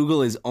 Yeah.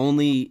 Google is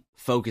only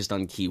focused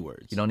on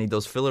keywords. You don't need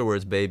those filler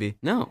words, baby.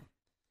 No.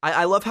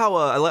 I love how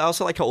I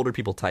also like how older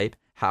people type.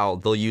 How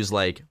they'll use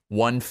like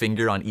one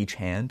finger on each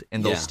hand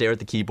and they'll stare at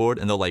the keyboard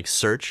and they'll like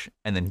search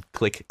and then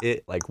click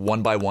it like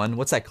one by one.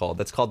 What's that called?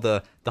 That's called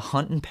the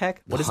hunt and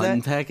peck. What is that? Hunt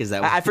and peck? Is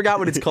that? I forgot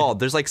what it's called.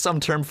 There's like some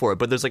term for it,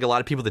 but there's like a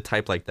lot of people that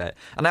type like that.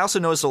 And I also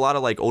noticed a lot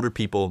of like older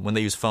people when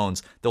they use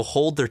phones, they'll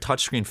hold their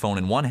touchscreen phone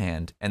in one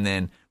hand and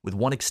then with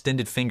one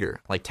extended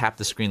finger like tap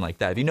the screen like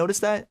that. Have you noticed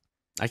that?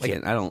 I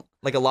don't.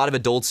 Like a lot of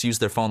adults use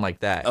their phone like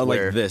that. Oh,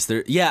 like this.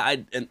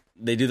 And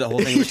they do the whole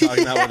thing we're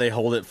talking about where they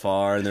hold it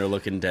far and they're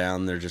looking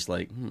down. They're just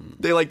like,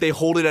 They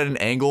hold it at an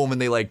angle and when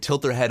they like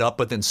tilt their head up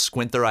but then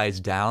squint their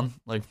eyes down.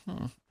 Like,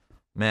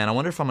 man, I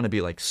wonder if I'm going to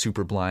be like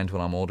super blind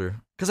when I'm older.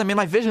 Because I mean,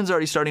 my vision's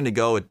already starting to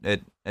go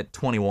at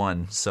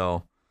 21.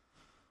 So,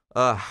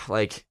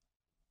 like,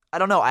 I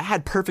don't know. I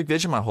had perfect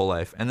vision my whole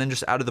life. And then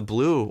just out of the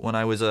blue when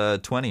I was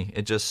 20,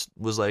 it just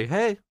was like,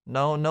 hey,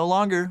 no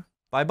longer.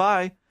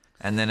 Bye-bye.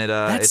 And then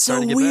that's it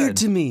started so to get weird bad.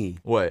 to me.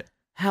 What?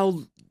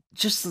 How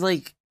just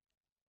like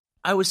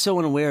I was so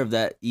unaware of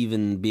that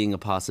even being a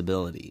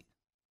possibility.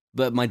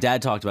 But my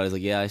dad talked about it. He's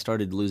like, yeah, I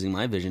started losing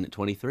my vision at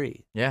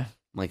 23. Yeah. I'm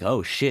like,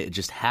 oh shit, it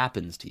just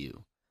happens to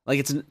you.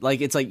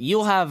 It's like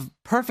you'll have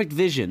perfect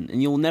vision and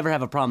you'll never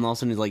have a problem. All of a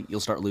sudden, like you'll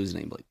start losing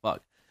it. And be like,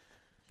 fuck.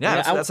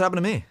 Yeah, that's happened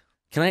to me.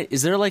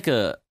 Is there like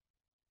a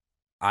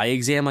eye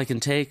exam I can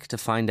take to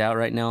find out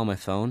right now on my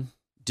phone?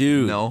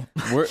 Dude. No.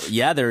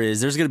 Yeah, there is.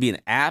 There's gonna be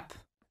an app.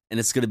 And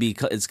it's gonna be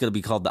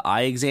called the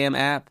eye exam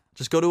app.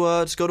 Just go to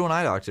an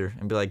eye doctor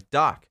and be like,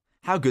 Doc,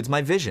 how good's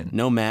my vision?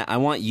 No, Matt, I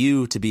want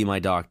you to be my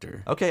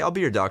doctor. Okay, I'll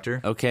be your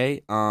doctor.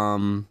 Okay. I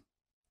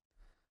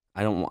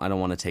don't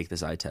want to take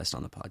this eye test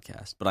on the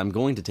podcast, but I'm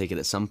going to take it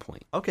at some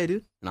point. Okay,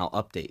 dude. And I'll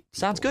update people.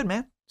 Sounds good,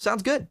 man.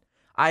 Sounds good.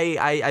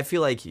 I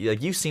feel like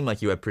you seem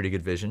like you have pretty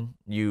good vision.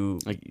 You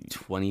like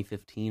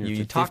 2015 or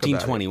you 15,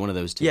 20, one of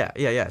those two.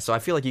 Yeah. So I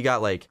feel like you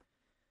got like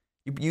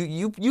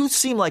you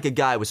seem like a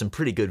guy with some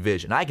pretty good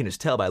vision. I can just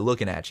tell by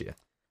looking at you.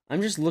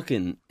 I'm just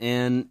looking,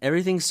 and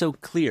everything's so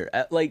clear.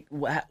 Like,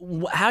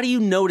 how do you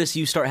notice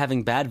you start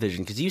having bad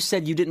vision? Because you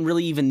said you didn't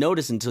really even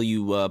notice until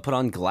you put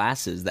on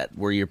glasses that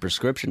were your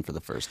prescription for the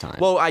first time.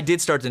 Well, I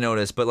did start to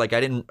notice, but like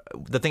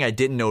the thing I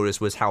didn't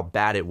notice was how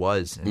bad it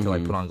was until I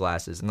put on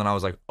glasses, and then I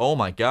was like, oh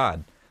my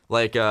god.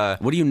 Like,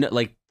 what do you know?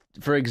 Like,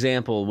 for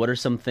example, what are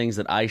some things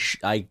that I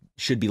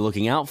should be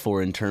looking out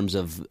for in terms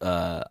of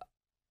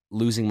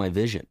losing my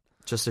vision?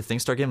 Just if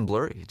things start getting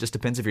blurry. It just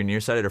depends if you're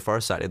nearsighted or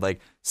farsighted.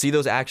 Like, see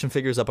those action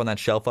figures up on that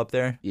shelf up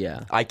there?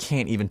 Yeah. I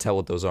can't even tell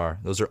what those are.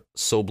 Those are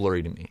so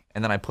blurry to me.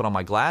 And then I put on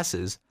my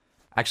glasses.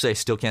 Actually, I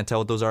still can't tell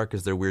what those are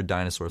because they're weird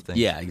dinosaur things.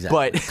 Yeah,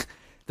 exactly. But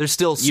they're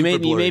still super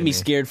blurry. You made me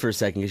scared for a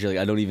second because you're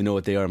like, I don't even know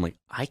what they are. I'm like,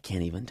 I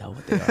can't even tell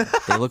what they are.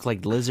 They look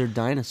like lizard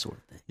dinosaur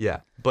things. Yeah.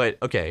 But,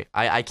 okay,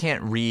 I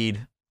can't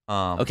read.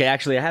 Okay,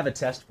 actually, I have a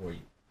test for you.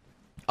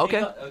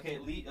 Okay. Okay,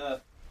 leave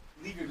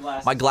your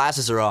glasses. My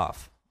glasses are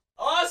off.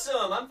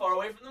 Awesome! I'm far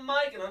away from the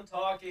mic and I'm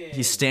talking.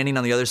 He's standing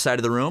on the other side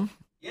of the room?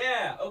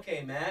 Yeah,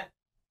 okay, Matt.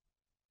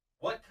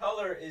 What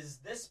color is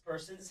this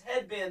person's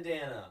head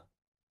bandana?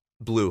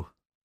 Blue.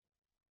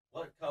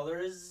 What color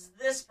is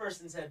this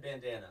person's head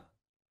bandana?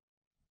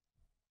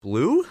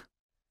 Blue?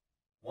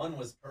 One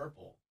was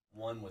purple,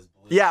 one was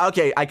blue. Yeah,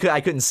 okay,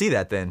 I couldn't see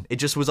that then. It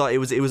just was it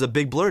was a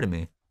big blur to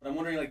me. But I'm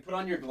wondering, like, put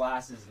on your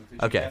glasses and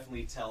could you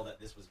definitely tell that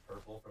this was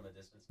purple from a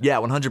distance? Yeah,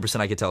 100%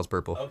 I could tell it's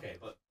purple. Okay,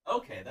 but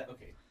okay.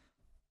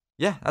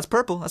 Yeah, that's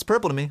purple. That's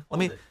purple to me. Are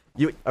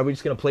we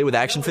just gonna play with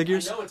action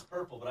figures? I know it's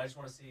purple, but I just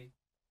want to see.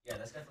 Yeah,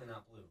 that's definitely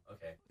not blue.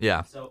 Okay.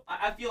 Yeah. So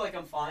I feel like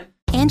I'm fine.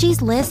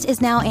 Angie's List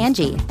is now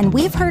Angie, and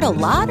we've heard a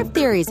lot of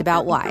theories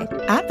about why.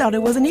 I thought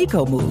it was an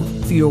eco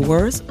move. Fewer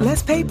words,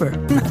 less paper.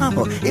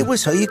 No, it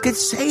was so you could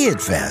say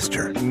it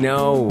faster.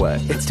 No,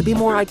 it's to be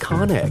more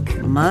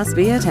iconic. Must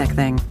be a tech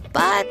thing.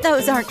 But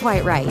those aren't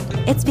quite right.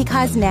 It's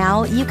because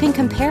now you can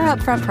compare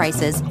upfront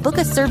prices, book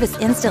a service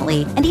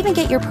instantly, and even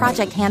get your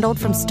project handled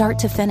from start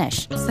to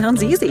finish.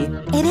 Sounds easy.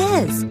 It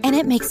is, and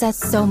it makes us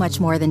so much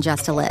more than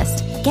just a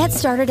list. Get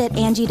started at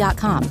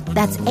Angie.com.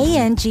 That's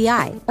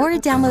ANGI, or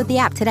download the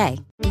app today.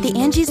 The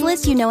Angie's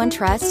List you know and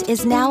trust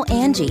is now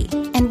Angie,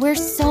 and we're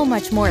so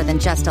much more than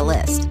just a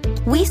list.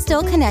 We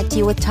still connect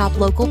you with top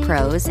local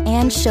pros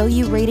and show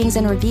you ratings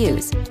and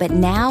reviews, but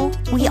now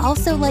we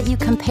also let you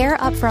compare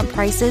upfront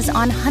prices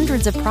on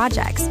hundreds of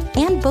projects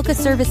and book a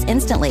service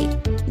instantly.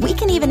 We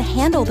can even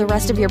handle the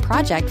rest of your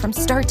project from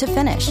start to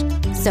finish.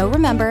 So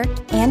remember,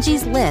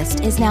 Angie's List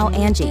is now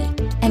Angie,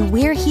 and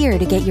we're here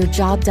to get your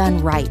job done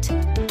right.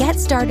 Get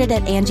started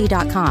at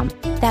Angie.com.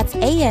 That's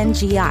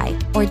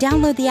ANGI, or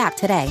download the app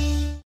today.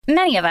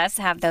 Many of us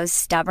have those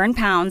stubborn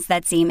pounds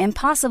that seem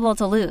impossible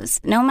to lose,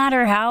 no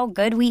matter how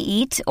good we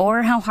eat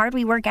or how hard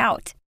we work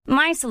out.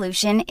 My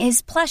solution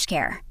is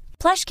PlushCare.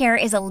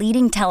 PlushCare is a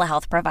leading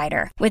telehealth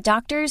provider with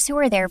doctors who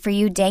are there for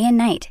you day and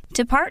night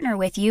to partner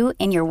with you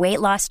in your weight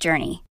loss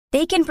journey.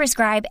 They can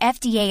prescribe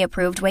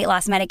FDA-approved weight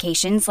loss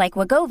medications like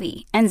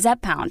Wegovy and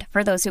Zepbound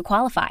for those who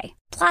qualify.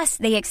 Plus,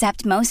 they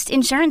accept most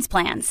insurance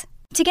plans.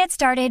 To get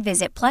started,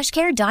 visit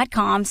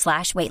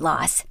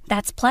plushcare.com/weightloss.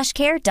 That's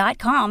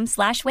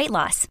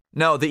plushcare.com/weightloss.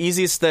 No, the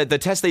easiest, the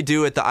test they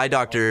do at the eye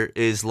doctor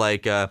is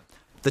like,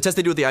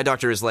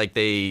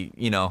 they,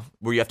 you know,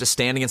 where you have to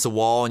stand against a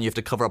wall and you have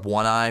to cover up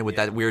one eye with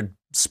that weird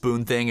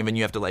spoon thing, and then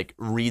you have to like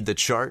read the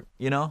chart,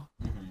 you know?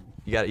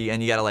 You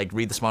gotta like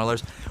read the smaller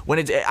letters.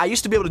 I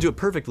used to be able to do it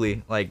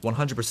perfectly, like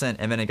 100%,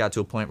 and then it got to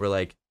a point where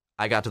like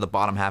I got to the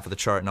bottom half of the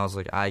chart and I was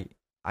like, I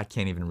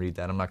can't even read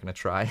that. I'm not gonna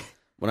try.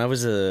 When I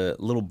was a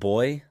little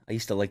boy, I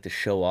used to like to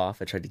show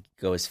off. I tried to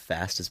go as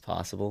fast as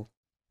possible,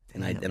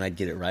 and I'd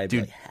get it right.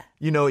 Dude, like,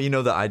 you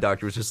know, the eye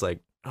doctor was just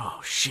like,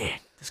 oh shit,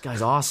 this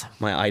guy's awesome.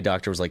 My eye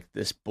doctor was like,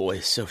 this boy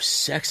is so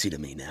sexy to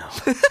me now.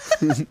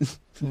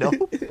 No,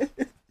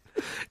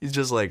 he's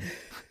just like,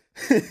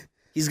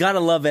 he's got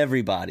to love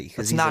everybody.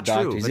 That's not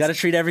true. He's got to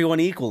treat everyone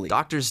equally.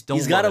 Doctors don't.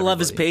 He's got to love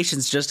his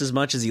patients just as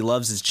much as he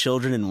loves his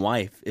children and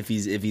wife. If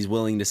he's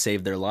willing to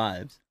save their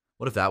lives.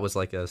 What if that was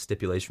like a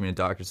stipulation from a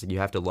doctor that you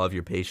have to love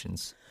your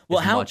patients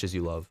as much as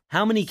you love?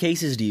 How many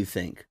cases do you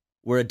think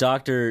where a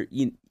doctor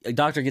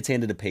gets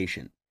handed a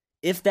patient?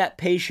 If that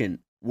patient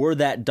were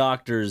that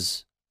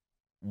doctor's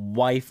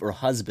wife or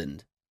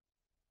husband,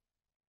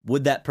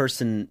 would that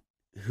person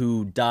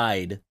who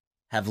died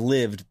have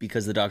lived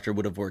because the doctor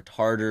would have worked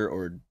harder,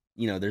 or,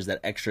 you know, there's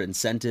that extra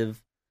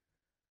incentive?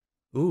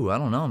 Ooh, I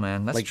don't know,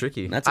 man. That's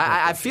tricky.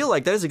 I feel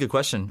like that is a good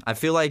question. I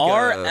feel like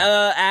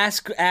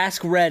ask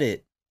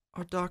Reddit.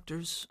 Are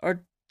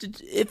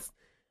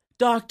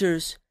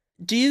doctors?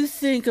 Do you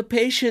think a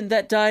patient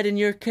that died in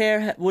your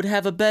care would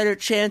have a better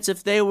chance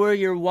if they were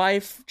your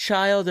wife,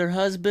 child, or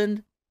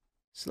husband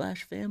 /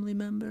 family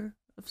member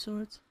of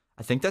sorts?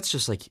 I think that's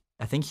just like,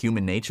 I think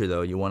human nature,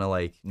 though. You want to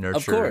like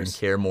nurture and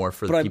care more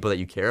for the people that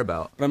you care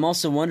about. But I'm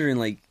also wondering,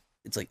 like,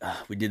 it's like,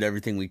 we did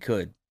everything we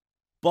could.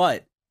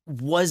 But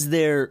was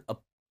there a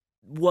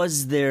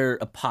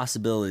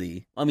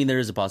possibility? I mean, there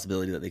is a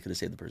possibility that they could have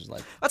saved the person's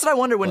life. That's what I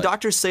wonder when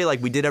doctors say,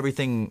 like, we did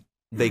everything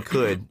they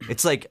could.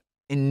 It's like,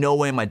 in no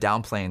way am I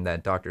downplaying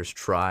that doctors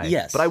try.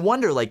 Yes. But I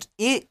wonder, like,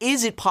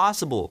 is it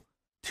possible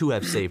to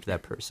have saved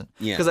that person?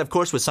 Yeah. Because, of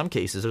course, with some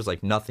cases, there's,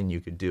 like, nothing you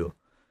could do.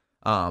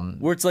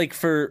 Where it's like,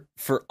 for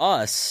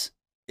us,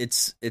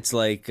 it's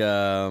like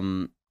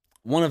one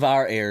of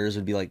our errors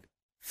would be like,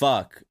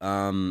 fuck,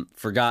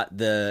 forgot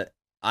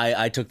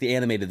I took the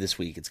animated this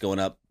week. It's going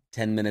up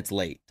 10 minutes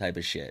late type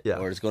of shit. Yeah.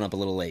 Or it's going up a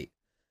little late.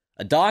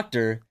 A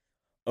doctor,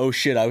 oh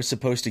shit, I was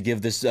supposed to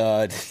give this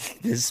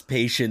this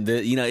patient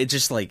it's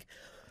just like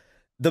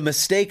the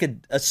mistake,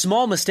 a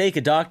small mistake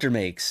a doctor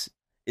makes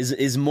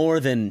is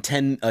more than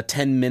a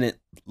 10-minute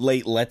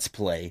late Let's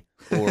Play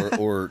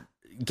or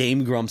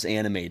Game Grumps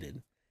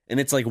animated. And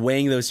it's like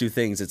weighing those two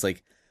things. It's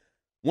like,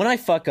 when I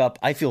fuck up,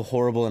 I feel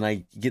horrible and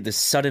I get this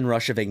sudden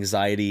rush of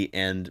anxiety,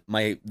 and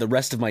the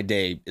rest of my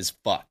day is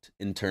fucked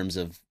in terms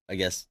of, I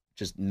guess,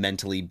 just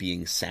mentally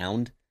being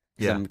sound.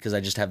 Yeah. Because I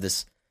just have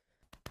this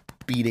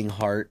beating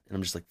heart, and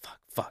I'm just like,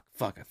 fuck,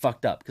 I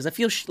fucked up. Because I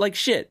feel like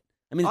shit.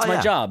 I mean, it's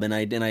my job, and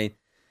I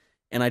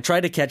try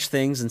to catch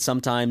things, and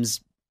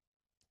sometimes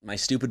my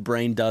stupid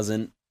brain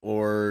doesn't,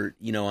 or,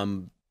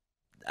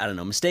 I don't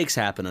know, mistakes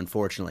happen,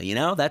 unfortunately.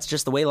 That's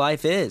just the way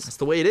life is. That's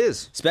the way it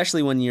is.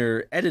 Especially when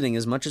you're editing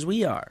as much as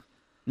we are.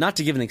 Not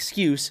to give an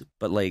excuse,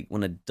 but like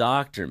when a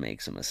doctor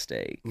makes a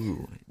mistake.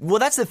 Ooh. Well,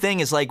 that's the thing,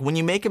 is like when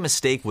you make a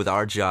mistake with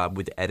our job,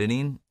 with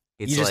editing,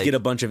 it's you just like, get a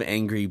bunch of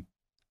angry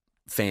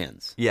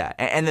fans. Yeah,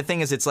 and the thing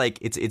is, it's like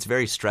it's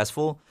very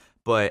stressful,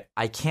 but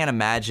I can't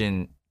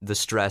imagine the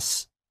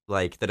stress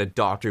like that a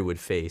doctor would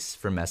face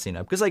for messing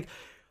up. Because like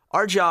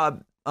our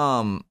job,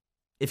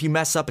 if you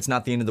mess up, it's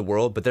not the end of the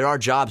world. But there are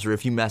jobs where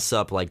if you mess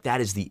up, like that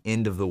is the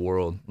end of the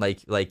world.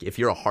 Like if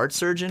you're a heart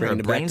surgeon or a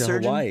brain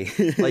surgeon, Hawaii.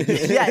 Like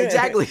yeah,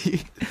 exactly.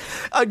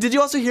 Did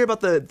you also hear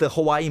about the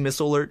Hawaii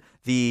missile alert?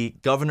 The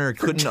governor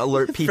couldn't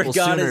alert people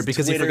sooner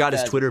because he forgot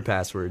his Twitter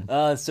password.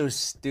 Oh, it's so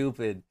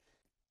stupid.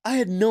 I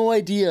had no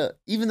idea,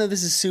 even though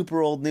this is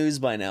super old news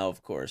by now,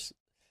 of course.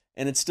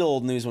 And it's still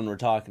old news when we're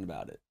talking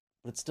about it.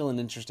 But it's still an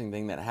interesting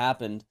thing that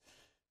happened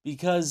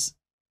because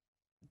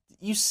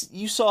you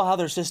saw how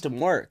their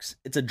system works.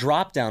 It's a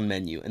drop-down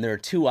menu, and there are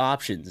two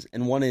options.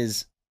 And one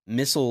is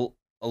missile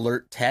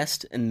alert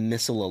test and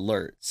missile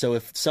alert. So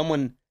if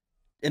someone...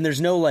 And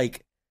there's no,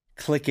 like,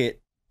 click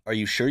it, are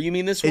you sure you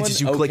mean this one? It's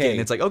just you click it,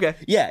 and it's like, okay.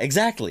 Yeah,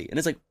 exactly. And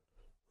it's like,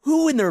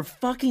 who in their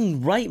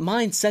fucking right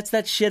mind sets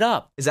that shit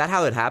up? Is that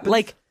how it happened?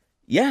 Like,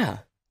 yeah.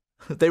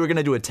 They were going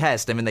to do a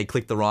test, and then they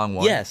clicked the wrong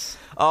one. Yes.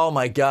 Oh,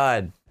 my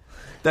God.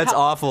 That's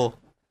awful.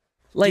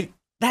 Like,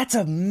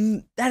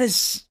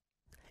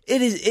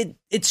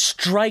 it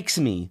strikes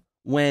me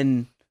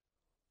when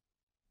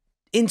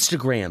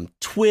Instagram,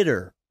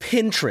 Twitter,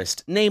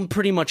 Pinterest, name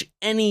pretty much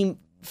any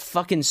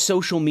fucking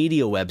social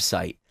media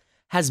website,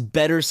 has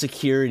better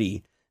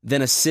security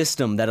than a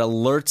system that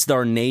alerts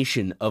our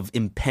nation of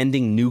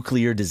impending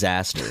nuclear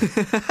disaster.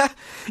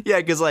 Yeah,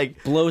 because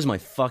like blows my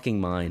fucking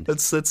mind.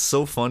 That's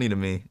so funny to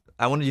me.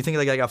 I wonder, do you think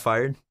that guy got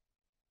fired?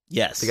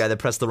 Yes. The guy that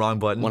pressed the wrong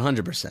button?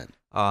 100%.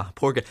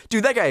 Poor guy.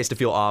 Dude, that guy has to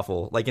feel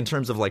awful. Like, in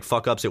terms of, like,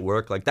 fuck-ups at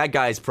work. Like, that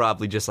guy's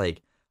probably just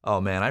like,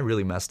 oh, man, I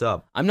really messed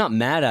up. I'm not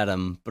mad at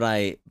him, but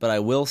I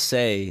will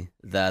say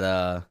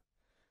that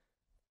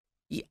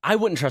I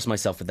wouldn't trust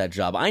myself with that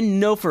job. I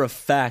know for a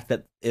fact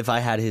that if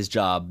I had his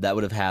job, that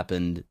would have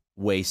happened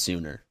way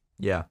sooner.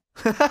 Yeah.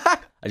 I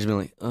just been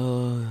like,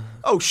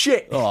 oh,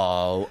 shit.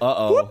 Oh,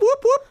 uh-oh. Whoop,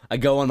 whoop, whoop. I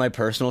go on my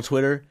personal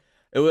Twitter.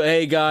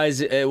 Hey,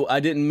 guys, I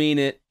didn't mean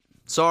it.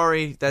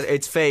 Sorry, that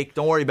it's fake.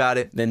 Don't worry about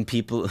it. Then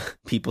people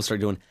start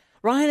doing,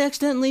 Ryan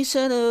accidentally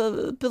sent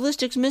a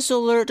ballistics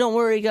missile alert. Don't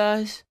worry,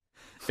 guys.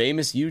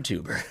 Famous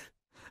YouTuber.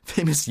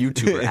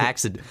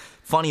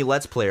 Funny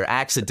Let's Player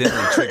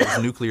accidentally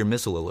triggers nuclear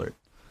missile alert.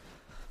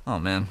 Oh,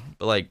 man.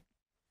 But, like,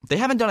 they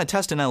haven't done a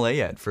test in LA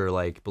yet for,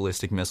 like,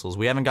 ballistic missiles.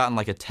 We haven't gotten,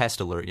 like, a test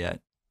alert yet,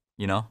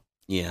 you know?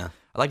 Yeah.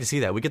 I'd like to see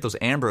that. We get those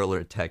Amber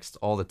Alert texts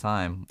all the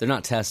time. They're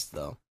not tests,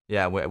 though.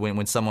 Yeah,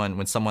 when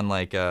someone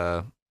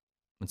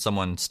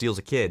steals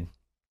a kid,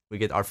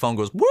 our phone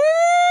goes, whoop!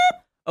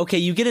 Okay,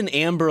 you get an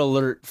Amber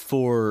Alert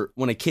for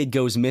when a kid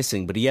goes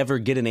missing, but do you ever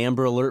get an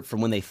Amber Alert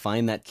from when they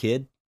find that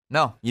kid?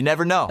 No, you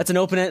never know. That's an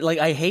open, like,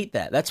 I hate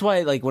that. That's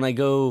why, like, when I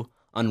go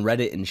on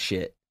Reddit and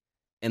shit,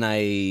 and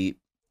I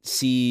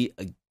see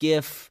a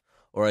GIF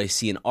or I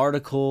see an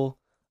article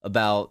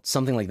about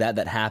something like that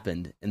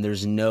happened, and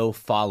there's no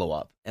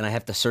follow-up, and I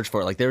have to search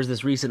for it. Like, there's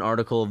this recent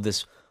article of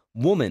this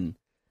woman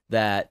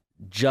that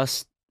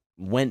just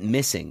went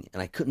missing,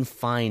 and I couldn't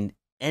find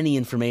any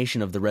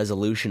information of the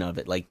resolution of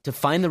it. Like, to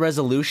find the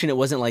resolution, it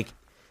wasn't like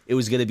it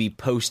was going to be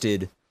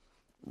posted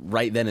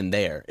right then and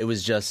there. It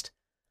was just,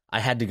 I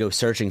had to go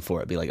searching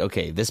for it. Be like,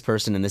 okay, this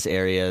person in this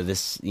area,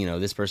 this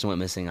person went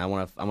missing. I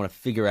want to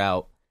figure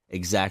out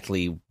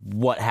exactly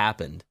what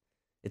happened.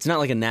 It's not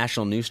like a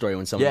national news story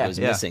when someone goes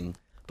missing,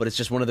 but it's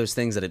just one of those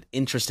things that it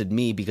interested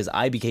me because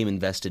I became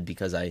invested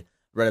because I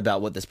read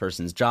about what this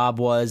person's job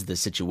was, the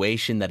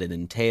situation that it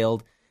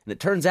entailed, and it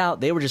turns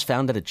out they were just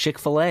found at a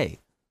Chick-fil-A.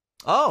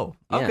 Oh,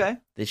 okay.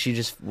 That she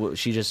just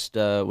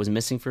was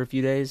missing for a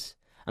few days.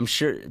 I'm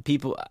sure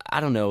people,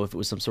 I don't know if it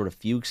was some sort of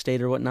fugue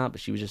state or whatnot,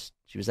 but she was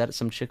at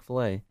some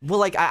Chick-fil-A. Well,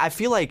 like, I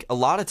feel like a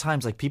lot of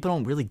times, like, people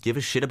don't really give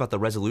a shit about the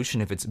resolution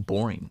if it's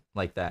boring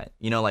like that.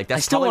 You know, like, that's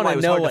I still want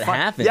to know what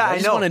happened. Yeah, I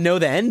just want to know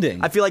the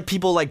ending. I feel like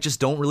people, like, just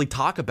don't really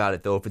talk about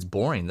it, though, if it's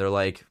boring. They're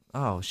like,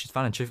 oh, she's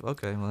found a Chick-fil-A.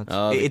 Okay,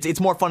 well, it's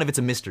more fun if it's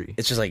a mystery.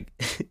 It's just like,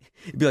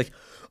 it'd be like,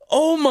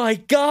 oh my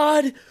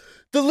God,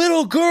 the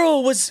little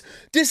girl was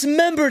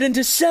dismembered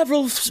into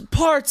several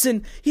parts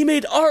and he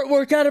made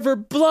artwork out of her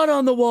blood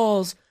on the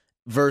walls.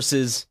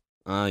 Versus,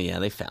 oh yeah,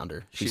 they found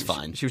her. She's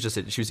fine. She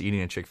was eating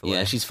a Chick-fil-A.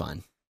 Yeah, she's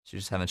fine. She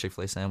was just having a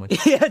Chick-fil-A sandwich.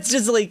 Yeah,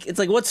 it's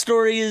like what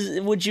story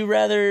would you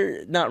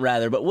rather, not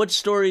rather, but what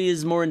story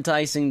is more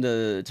enticing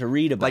to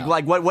read about?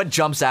 Like what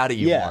jumps out at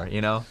you more,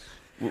 you know?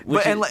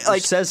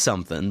 Which says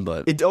something,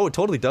 but it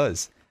totally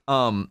does.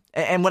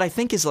 And what I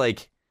think is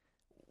like,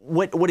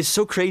 what is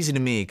so crazy to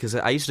me, because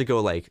I used to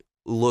go like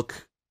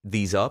look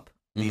these up,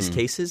 these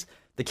cases,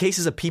 the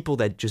cases of people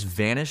that just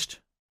vanished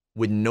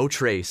with no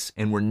trace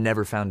and were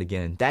never found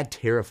again. That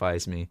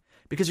terrifies me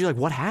because you're like,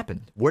 what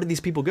happened? Where did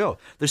these people go?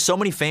 There's so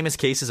many famous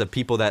cases of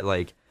people that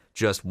like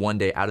just one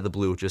day out of the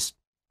blue, just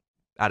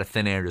out of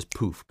thin air, just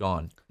poof,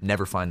 gone.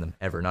 Never find them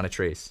ever, not a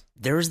trace.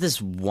 There was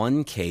this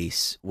one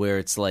case where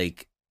it's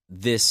like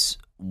this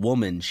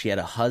woman, she had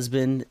a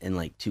husband and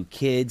like 2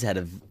 kids, had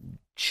a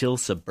chill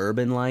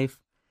suburban life,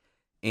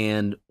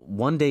 and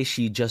one day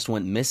she just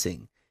went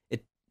missing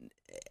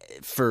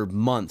for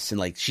months, and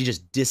like she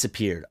just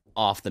disappeared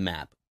off the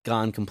map,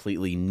 gone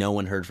completely. No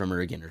one heard from her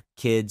again. Her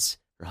kids,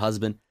 her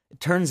husband. It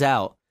turns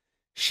out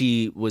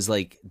she was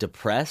like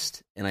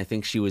depressed, and I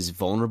think she was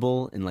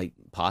vulnerable and like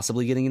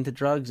possibly getting into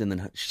drugs, and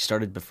then she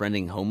started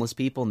befriending homeless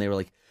people, and they were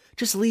like,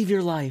 just leave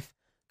your life,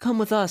 come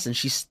with us. And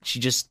she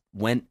just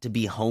went to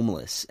be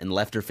homeless and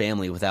left her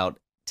family without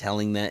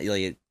telling that.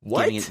 Like,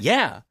 what?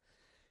 Yeah.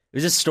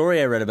 There's this story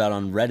I read about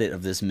on Reddit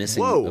of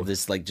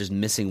this like just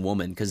missing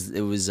woman, because it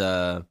was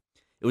a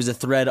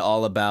thread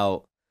all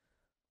about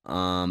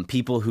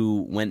people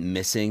who went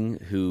missing,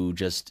 who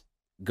just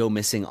go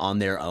missing on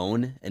their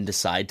own and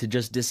decide to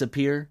just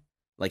disappear.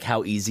 Like,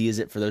 how easy is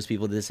it for those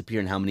people to disappear,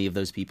 and how many of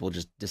those people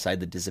just decide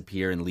to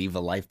disappear and leave a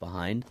life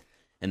behind?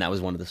 And that was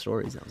one of the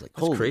stories. I was like,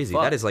 that's crazy.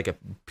 Fuck. That is like a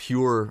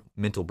pure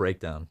mental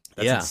breakdown.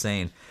 That's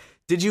insane.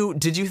 Do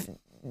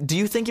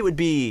you think it would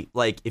be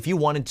like, if you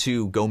wanted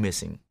to go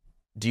missing,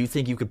 do you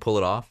think you could pull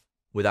it off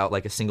without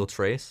like a single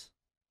trace?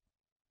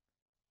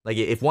 Like,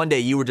 if one day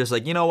you were just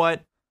like, you know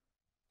what,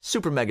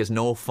 Super Mega's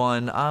no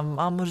fun,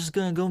 I'm just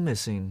gonna go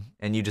missing,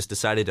 and you just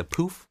decided to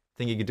poof,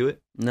 think you could do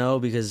it? No,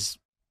 because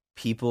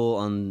people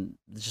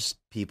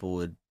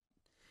would,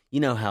 you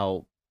know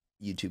how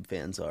YouTube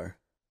fans are.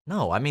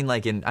 No, I mean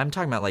like I'm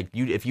talking about like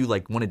if you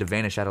like wanted to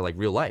vanish out of like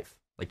real life,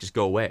 like just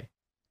go away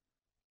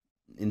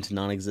into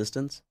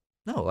non-existence.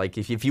 No, like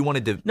if you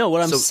wanted to. No,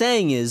 what I'm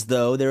saying is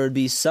though, there would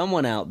be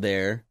someone out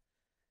there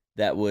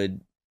that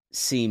would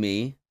see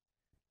me,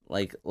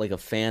 like a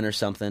fan or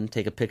something,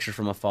 take a picture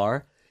from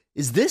afar.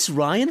 Is this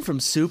Ryan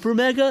from Super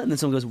Mega? And then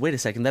someone goes, wait a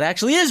second, that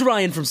actually is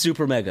Ryan from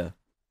Super Mega.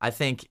 I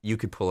think you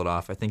could pull it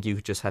off. I think you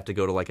just have to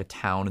go to like a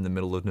town in the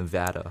middle of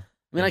Nevada.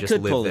 I mean, I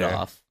could pull it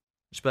off.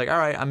 Just be like, all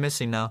right, I'm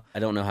missing now. I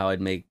don't know how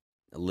I'd make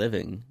a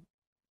living,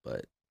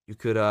 but you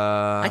could.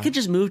 I could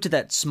just move to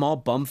that small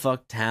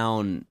bumfuck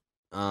town.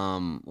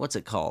 What's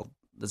it called?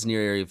 That's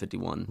near Area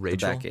 51.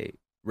 Rachel. The back gate.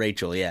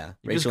 Rachel, yeah.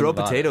 You just grow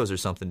potatoes or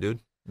something,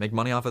 dude. Make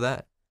money off of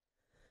that.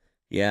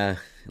 Yeah,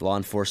 law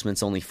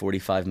enforcement's only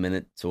 45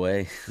 minutes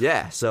away.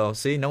 Yeah, so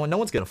see, no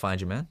one's gonna find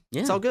you, man.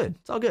 Yeah. It's all good.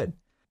 It's all good.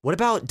 What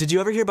about? Did you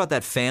ever hear about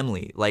that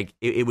family? Like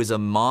it was a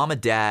mom, a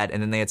dad,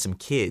 and then they had some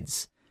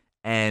kids.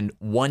 And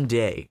one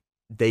day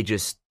they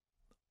just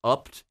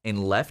upped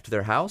and left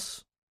their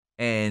house,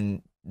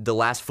 and the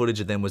last footage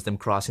of them was them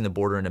crossing the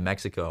border into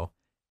Mexico,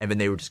 and then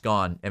they were just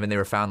gone. And then they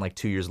were found like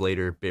 2 years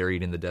later,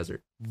 buried in the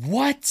desert.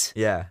 What?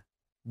 Yeah.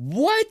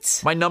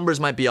 What? My numbers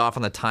might be off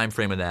on the time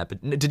frame of that,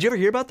 but did you ever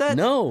hear about that?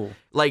 No.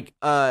 Like,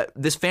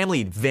 this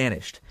family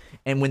vanished,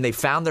 and when they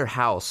found their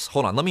house,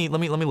 hold on, let me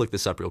look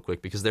this up real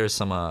quick because there's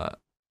some.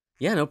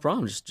 Yeah, no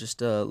problem.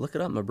 Just look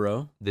it up, my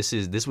bro. This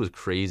was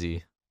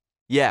crazy.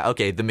 Yeah,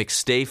 okay. The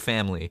McStay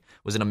family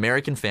was an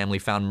American family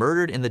found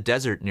murdered in the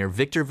desert near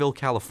Victorville,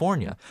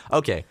 California.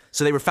 Okay,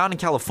 so they were found in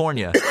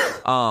California,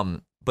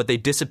 but they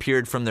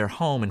disappeared from their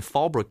home in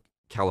Fallbrook,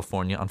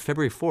 California on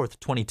February 4th,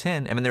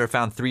 2010, and then they were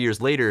found 3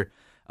 years later,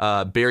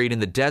 buried in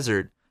the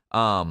desert.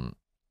 Okay,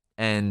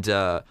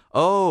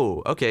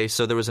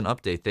 so there was an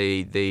update.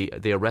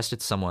 They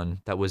arrested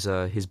someone that was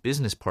his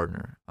business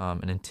partner,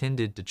 and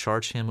intended to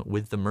charge him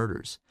with the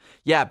murders.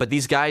 Yeah, but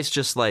these guys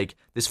just like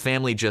this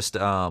family just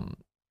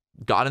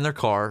got in their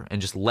car and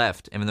just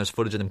left, and then there's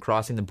footage of them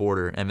crossing the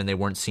border, and then they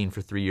weren't seen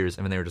for 3 years,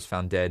 and then they were just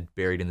found dead,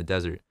 buried in the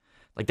desert.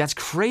 Like that's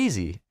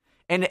crazy.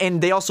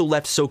 And they also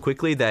left so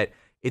quickly that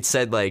it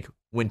said like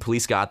when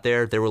police got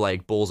there, there were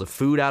like bowls of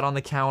food out on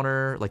the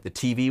counter, like the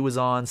TV was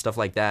on, stuff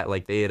like that.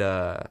 Like they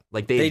had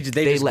they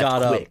just left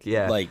got quick. up,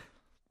 Yeah, like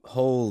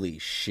holy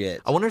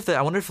shit. I wonder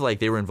if like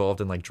they were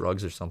involved in like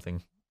drugs or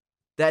something.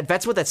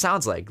 That's what that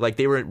sounds like. Like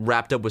they were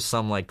wrapped up with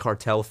some like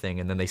cartel thing,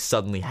 and then they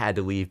suddenly had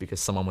to leave because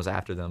someone was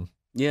after them.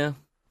 Yeah.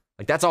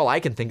 Like that's all I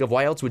can think of.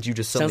 Why else would you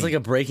just Sounds like a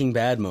Breaking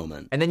Bad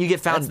moment. And then you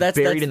get found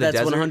buried in the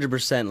desert. That's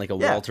 100% like a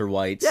Walter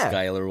White,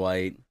 Skylar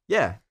White.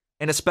 Yeah.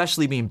 And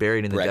especially being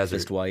buried in the desert.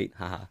 Breakfast White.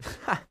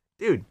 Haha.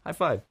 Dude, high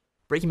five.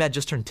 Breaking Bad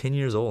just turned 10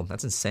 years old.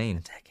 That's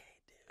insane.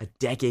 A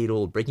decade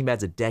old. Breaking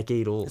Bad's a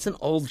decade old. It's an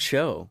old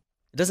show.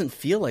 It doesn't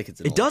feel like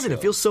it's an old doesn't. show.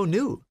 It feels so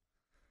new.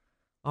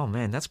 Oh,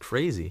 man, that's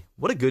crazy.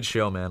 What a good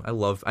show, man.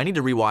 I need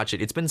to rewatch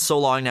it. It's been so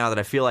long now that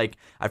I feel like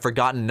I've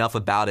forgotten enough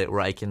about it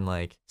where I can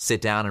like sit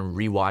down and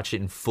rewatch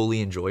it and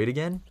fully enjoy it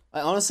again.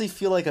 I honestly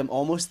feel like I'm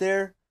almost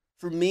there.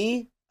 For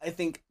me, I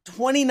think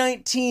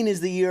 2019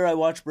 is the year I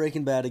watch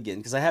Breaking Bad again,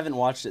 because I haven't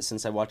watched it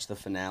since I watched the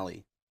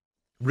finale.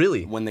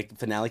 Really? When the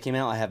finale came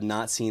out, I have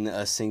not seen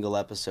a single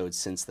episode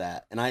since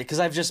that. And because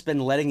I've just been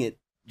letting it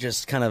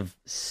just kind of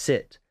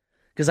sit.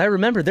 Because I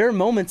remember, there are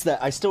moments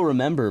that I still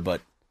remember,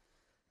 but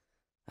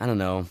I don't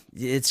know.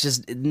 It's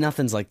just,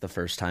 nothing's like the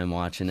first time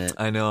watching it.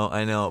 I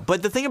know.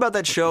 But the thing about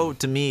that show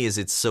to me is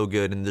it's so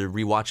good, and the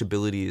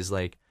rewatchability is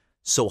like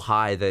so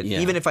high that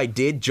even if I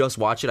did just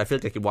watch it, I feel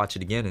like I could watch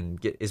it again and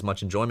get as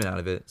much enjoyment out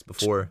of it as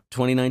before.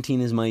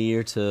 2019 is my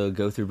year to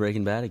go through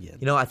Breaking Bad again.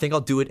 You know, I think I'll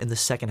do it in the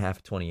second half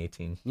of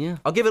 2018. Yeah.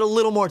 I'll give it a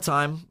little more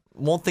time.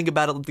 Won't think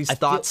about it. Let these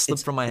thoughts slip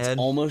from my head. It's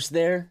almost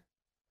there.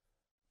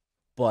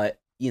 But,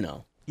 you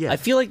know. Yeah. I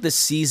feel like the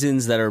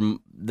seasons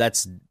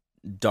that's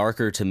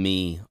darker to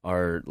me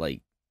are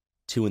like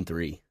 2 and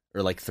 3,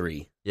 or like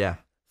 3. Yeah.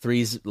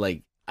 3's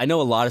like, I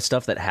know a lot of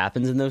stuff that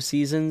happens in those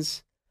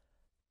seasons,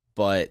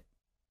 but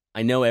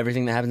I know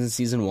everything that happens in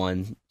season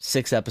 1,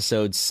 6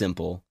 episodes,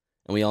 simple,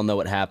 and we all know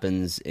what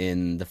happens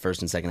in the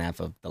first and second half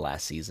of the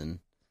last season,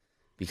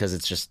 because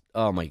it's just,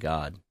 oh my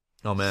god,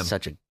 oh man,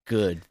 such a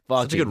good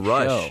fucking such a good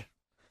rush. show.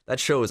 That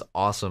show is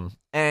awesome,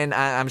 and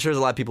I'm sure there's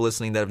a lot of people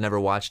listening that have never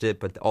watched it,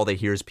 but all they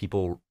hear is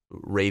people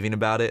raving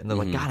about it, and they're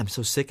like, God, I'm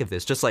so sick of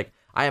this. Just like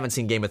I haven't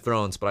seen Game of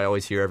Thrones, but I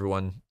always hear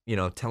everyone,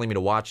 telling me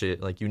to watch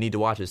it. Like, you need to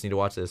watch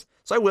this,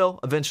 So I will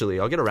eventually.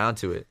 I'll get around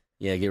to it.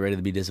 Yeah, get ready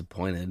to be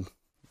disappointed.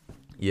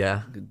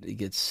 Yeah, it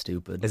gets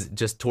stupid. Is it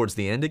just towards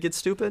the end it gets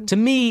stupid? To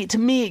me,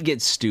 it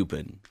gets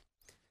stupid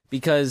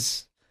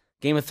because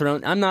Game of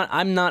Thrones.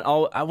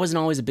 I wasn't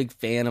always a big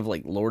fan of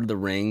like Lord of the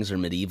Rings or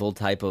medieval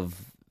type of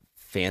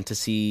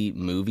fantasy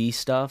movie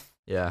stuff.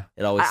 Yeah,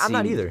 it always. I'm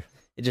not either.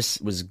 It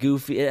just was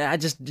goofy. I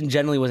just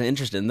generally wasn't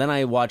interested. And then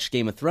I watched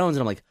Game of Thrones,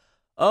 and I'm like,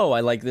 oh, I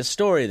like this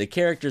story. The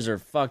characters are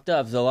fucked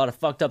up. There's a lot of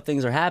fucked up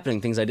things are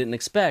happening, things I didn't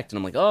expect. And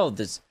I'm like, oh,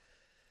 it's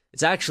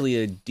actually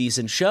a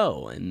decent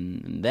show.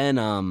 And then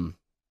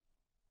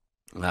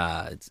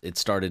It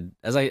started,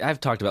 as I've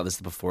talked about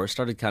this before, it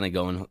started kind of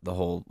going the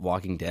whole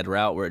Walking Dead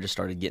route where it just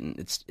started getting,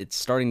 it's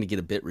starting to get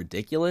a bit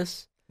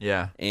ridiculous.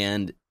 Yeah.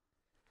 And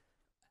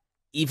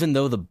even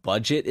though the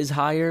budget is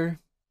higher,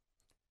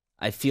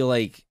 I feel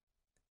like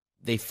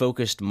they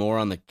focused more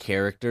on the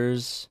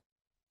characters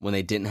when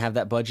they didn't have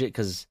that budget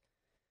because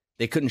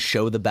they couldn't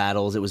show the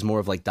battles. It was more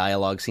of like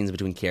dialogue scenes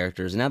between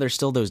characters. And now there's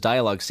still those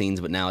dialogue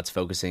scenes, but now it's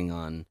focusing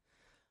on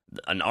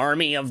an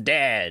army of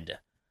dead.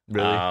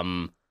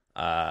 Really?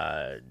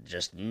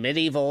 Just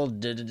medieval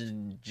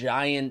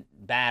giant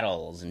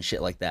battles and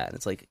shit like that. And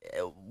it's like,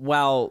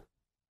 while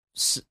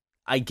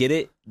I get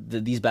it,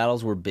 these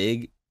battles were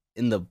big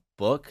in the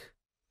book.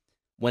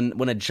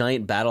 When a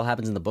giant battle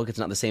happens in the book, it's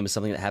not the same as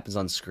something that happens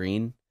on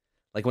screen.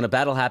 Like when a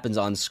battle happens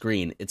on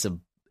screen,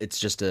 it's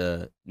just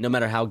no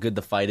matter how good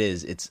the fight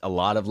is, it's a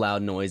lot of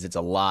loud noise. It's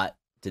a lot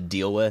to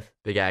deal with.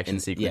 Big action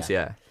sequence,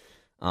 yeah.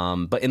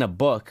 But in a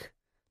book,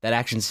 that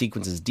action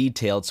sequence is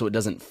detailed, so it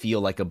doesn't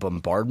feel like a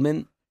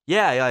bombardment.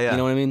 Yeah. You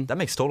know what I mean? That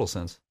makes total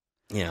sense.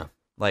 Yeah.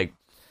 Like,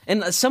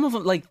 and some of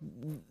them, like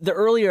the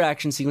earlier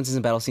action sequences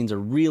and battle scenes I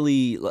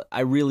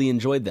really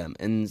enjoyed them.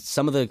 And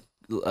some of the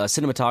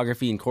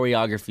cinematography and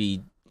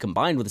choreography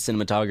combined with the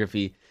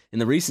cinematography in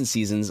the recent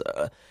seasons,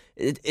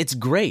 it's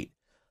great.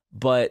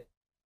 But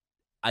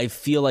I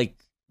feel like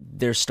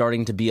there's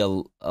starting to be a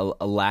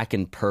lack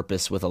in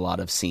purpose with a lot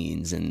of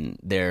scenes, and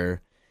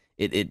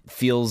it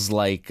feels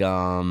like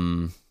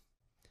they're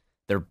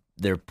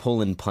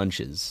pulling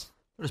punches.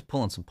 They're just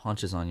pulling some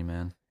punches on you,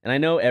 man. And I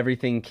know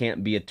everything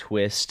can't be a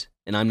twist,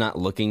 and I'm not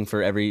looking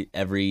for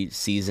every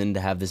season to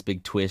have this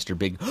big twist or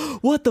big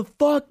what the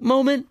fuck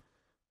moment.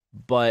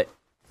 But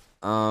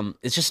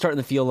it's just starting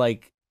to feel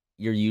like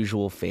your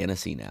usual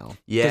fantasy now.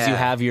 Yeah. Because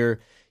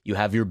you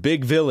have your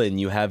big villain,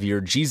 you have your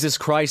Jesus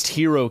Christ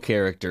hero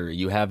character,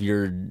 you have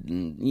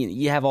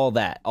all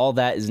that. All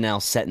that is now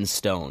set in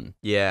stone.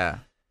 Yeah.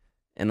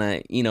 And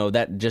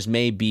that just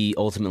may be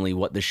ultimately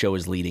what the show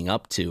is leading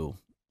up to,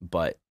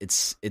 but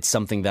it's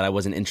something that I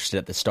wasn't interested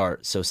at the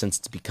start. So since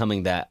it's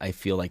becoming that, I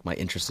feel like my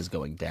interest is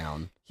going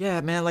down.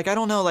 Yeah, man. Like, I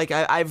don't know. Like,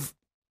 I've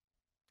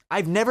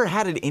never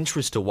had an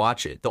interest to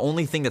watch it. The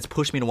only thing that's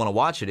pushed me to want to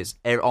watch it is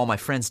all my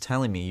friends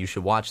telling me, you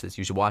should watch this.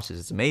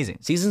 It's amazing.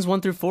 Seasons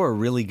 1 through 4 are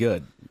really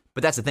good.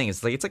 But that's the thing.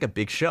 It's like a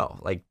big show.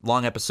 Like,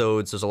 long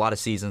episodes. There's a lot of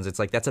seasons. It's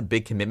like, that's a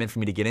big commitment for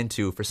me to get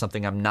into for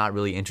something I'm not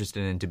really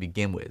interested in to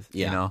begin with.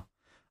 Yeah. You know?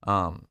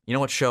 You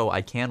know what show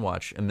I can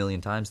watch a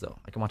million times, though?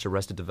 I can watch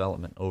Arrested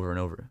Development over and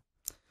over.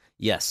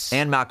 Yes.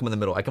 And Malcolm in the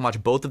Middle. I can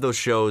watch both of those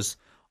shows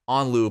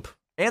on loop.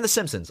 And The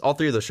Simpsons. All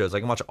three of those shows. I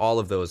can watch all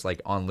of those,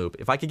 like, on loop.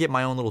 If I could get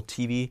my own little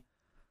TV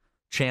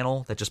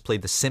channel that just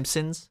played The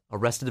Simpsons,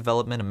 Arrested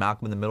Development, and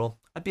Malcolm in the Middle,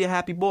 I'd be a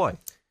happy boy.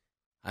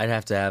 I'd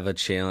have to have a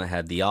channel that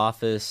had The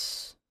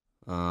Office,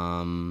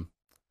 probably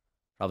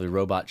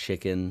Robot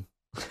Chicken,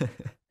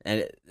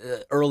 and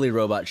early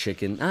Robot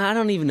Chicken. I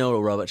don't even know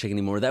Robot Chicken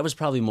anymore. That was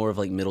probably more of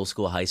like middle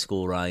school, high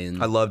school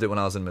Ryan. I loved it when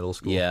I was in middle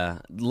school. Yeah,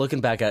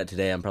 looking back at it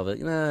today, I'm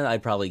probably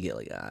I'd probably get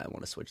like I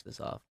want to switch this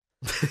off.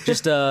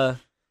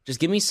 just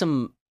give me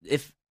some.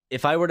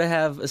 If I were to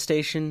have a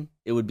station,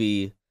 it would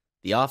be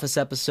The Office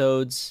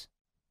episodes,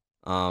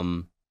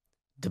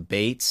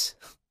 debates,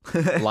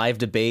 live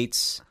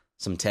debates,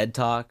 some TED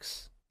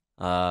Talks.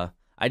 I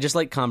just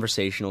like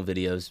conversational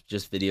videos,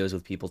 just videos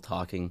with people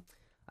talking.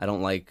 I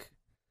don't like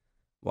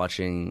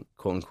watching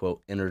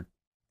quote-unquote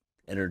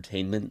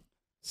entertainment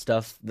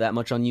stuff that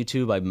much on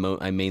YouTube.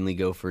 I mainly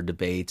go for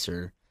debates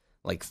or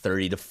like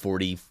 30 to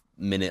 40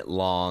 minute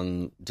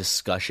long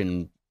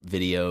discussion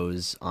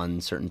videos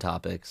on certain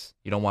topics.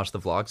 You don't watch the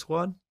Vlog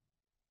Squad?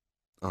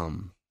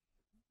 No.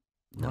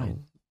 Right.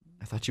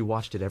 I thought you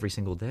watched it every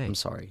single day. I'm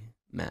sorry,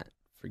 Matt.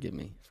 Forgive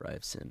me for I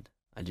have sinned.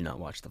 I do not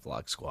watch the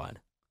Vlog Squad.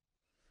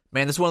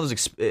 Man, this is one of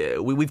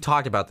those. We've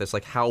talked about this,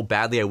 like how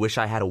badly I wish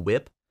I had a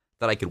whip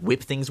that I could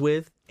whip things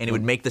with, and it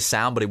would make the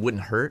sound, but it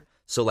wouldn't hurt.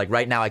 So, like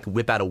right now, I could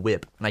whip out a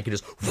whip, and I could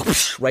just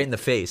whoosh right in the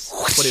face,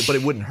 but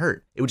it wouldn't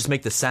hurt. It would just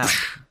make the sound.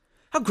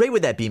 How great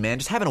would that be, man?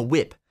 Just having a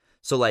whip.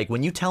 So, like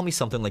when you tell me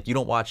something like you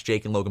don't watch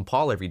Jake and Logan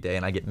Paul every day,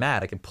 and I get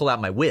mad, I can pull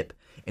out my whip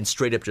and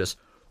straight up just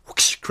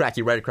whoosh, crack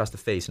you right across the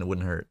face, and it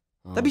wouldn't hurt.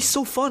 That'd be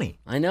so funny.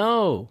 I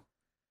know.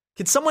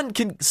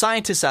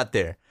 Scientists out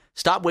there,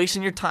 stop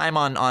wasting your time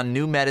on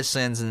new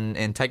medicines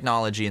and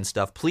technology and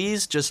stuff.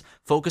 Please just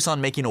focus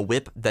on making a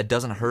whip that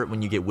doesn't hurt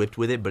when you get whipped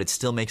with it, but it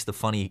still makes the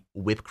funny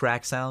whip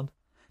crack sound.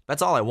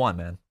 That's all I want,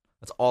 man.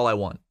 That's all I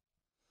want.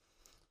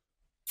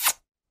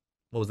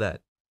 What was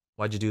that?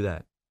 Why'd you do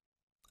that?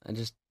 I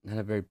just had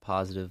a very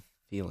positive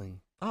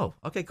feeling. Oh,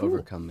 okay, cool.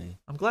 Overcome me.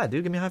 I'm glad,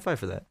 dude. Give me a high five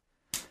for that.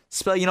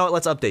 You know what?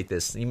 Let's update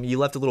this. You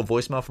left a little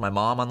voicemail for my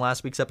mom on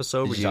last week's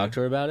episode. Did you talk to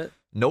her about it?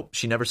 Nope.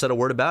 She never said a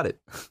word about it.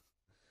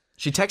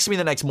 She texted me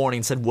the next morning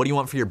and said, "What do you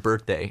want for your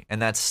birthday?"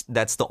 And that's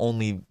the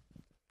only,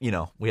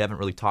 we haven't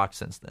really talked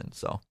since then.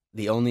 So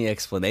the only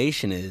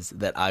explanation is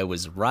that I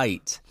was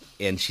right,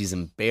 and she's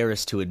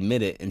embarrassed to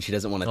admit it, and she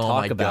doesn't want to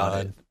talk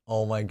about it.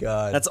 Oh my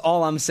God. That's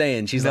all I'm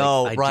saying. She's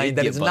no, like, Ryan,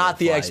 that is not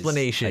the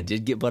explanation. I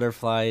did get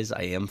butterflies.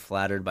 I am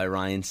flattered by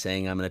Ryan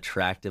saying I'm an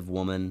attractive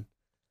woman.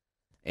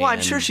 Well,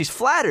 I'm sure she's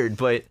flattered,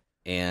 but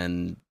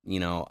and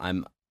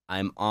I'm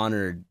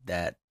honored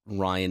that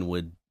Ryan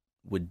would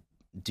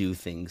do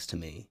things to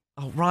me.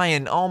 oh,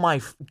 Ryan, oh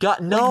my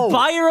God, no! Like,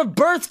 buy her a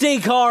birthday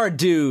card,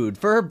 dude,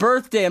 for her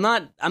birthday.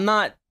 I'm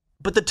not.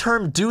 But the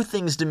term "do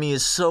things to me"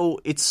 is so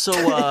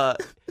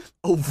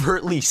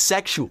overtly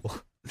sexual.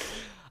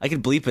 I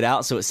could bleep it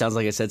out so it sounds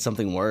like I said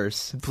something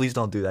worse. Please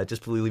don't do that.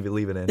 Just leave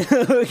it in.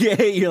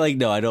 Okay, you're like,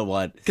 no, I don't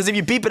want. Because if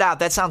you beep it out,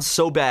 that sounds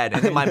so bad,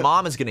 and then my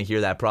mom is gonna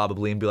hear that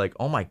probably and be like,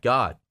 "Oh my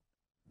God,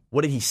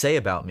 what did he say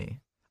about me?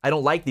 I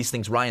don't like these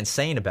things Ryan's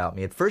saying about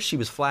me." At first, she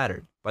was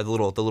flattered by the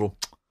little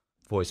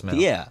voicemail.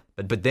 Yeah,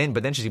 but then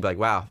she's gonna be like,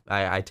 "Wow,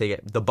 I take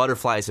it. The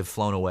butterflies have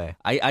flown away."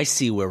 I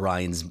see where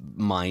Ryan's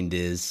mind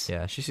is.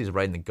 Yeah, she sees it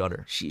right in the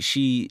gutter.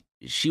 She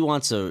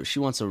wants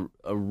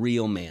a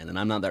real man, and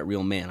I'm not that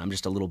real man. I'm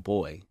just a little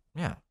boy.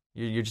 Yeah,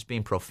 you're just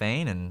being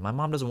profane, and my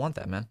mom doesn't want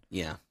that, man.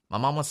 Yeah, my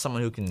mom wants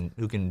someone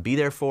who can be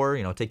there for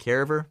her, take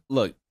care of her.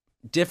 Look,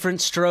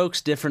 different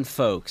strokes, different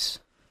folks.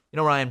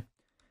 Ryan,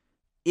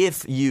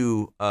 if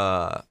you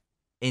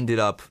ended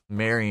up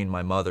marrying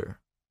my mother,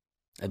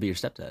 I'd be your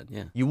stepdad.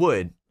 Yeah, you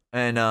would,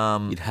 and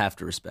you'd have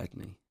to respect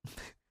me.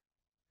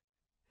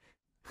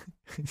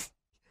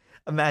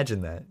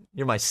 Imagine that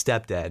you're my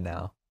stepdad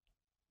now.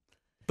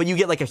 But you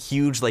get like a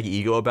huge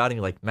ego about it. And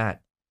you're like,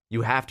 Matt,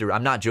 you have to.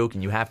 I'm not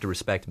joking. You have to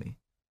respect me.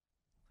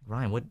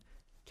 Ryan, what?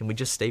 Can we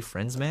just stay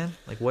friends, man?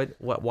 Like, what?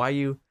 Why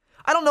you?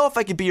 I don't know if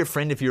I could be your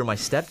friend if you were my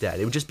stepdad.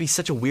 It would just be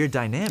such a weird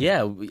dynamic.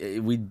 Yeah,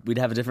 we'd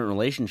have a different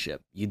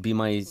relationship. You'd be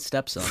my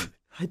stepson.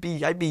 I'd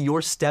be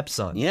your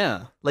stepson.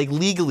 Yeah, like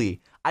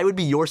legally, I would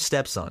be your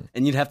stepson.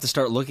 And you'd have to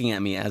start looking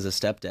at me as a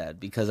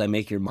stepdad because I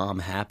make your mom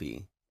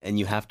happy, and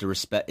you have to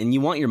respect. And you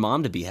want your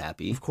mom to be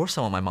happy. Of course,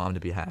 I want my mom to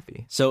be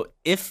happy. So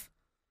if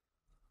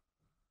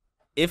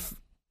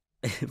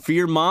for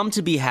your mom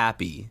to be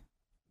happy,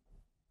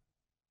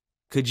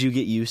 could you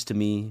get used to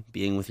me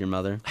being with your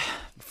mother?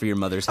 For your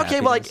mother's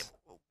happiness? Okay, well,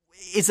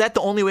 is that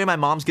the only way my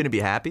mom's going to be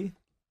happy?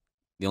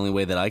 The only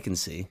way that I can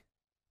see.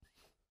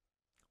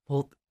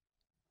 Well,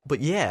 but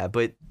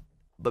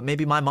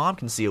maybe my mom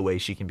can see a way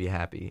she can be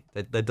happy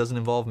that doesn't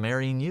involve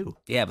marrying you.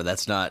 Yeah, but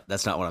that's not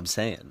what I'm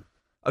saying.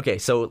 Okay,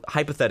 so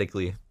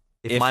hypothetically,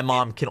 if my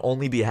mom can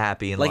only be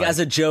happy in life, as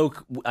a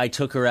joke, I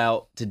took her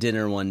out to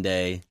dinner one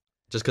day.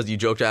 Just because you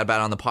joked about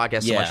it on the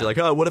podcast so much, you're like,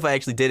 oh, what if I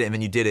actually did it? And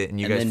then you did it, and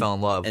you guys fell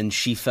in love. And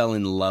she fell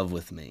in love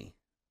with me.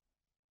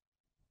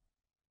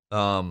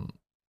 I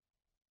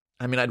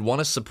mean, I'd want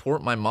to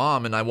support my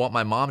mom, and I want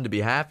my mom to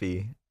be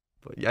happy.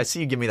 But I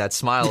see you give me that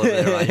smile over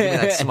there, Ryan. Give me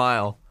that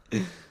smile.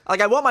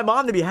 I want my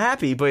mom to be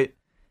happy, but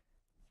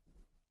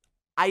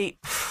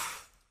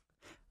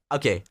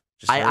okay.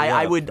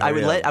 I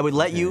would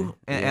let you,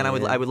 and I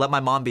would let my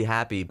mom be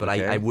happy, but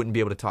I wouldn't be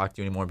able to talk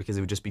to you anymore because it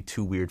would just be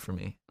too weird for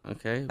me.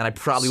 Okay. And I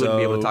probably wouldn't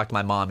be able to talk to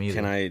my mom either.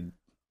 Can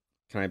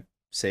I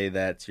say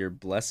that's your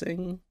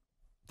blessing?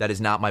 That is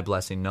not my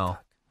blessing, no.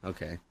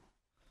 Okay.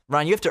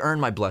 Ryan, you have to earn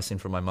my blessing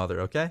from my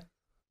mother, okay?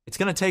 It's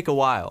going to take a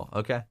while,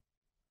 okay?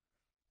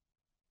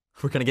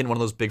 We're going to get in one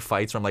of those big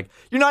fights where I'm like,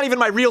 you're not even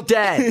my real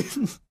dad.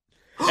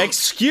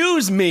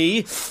 Excuse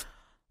me?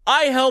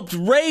 I helped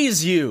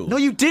raise you. No,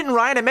 you didn't,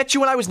 Ryan. I met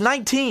you when I was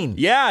 19.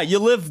 Yeah, you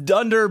lived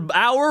under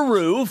our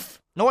roof.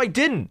 No, I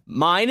didn't.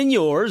 Mine and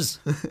yours.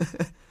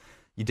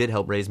 You did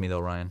help raise me, though,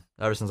 Ryan.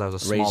 Ever since I was a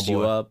small boy. Raised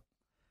you up.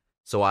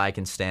 So I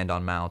can stand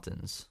on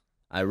mountains.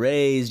 I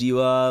raised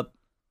you up.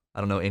 I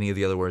don't know any of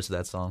the other words to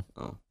that song.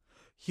 Oh.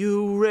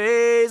 You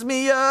raised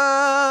me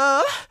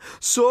up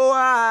so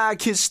I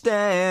can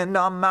stand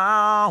on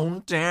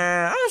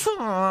mountains.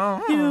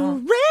 You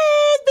raised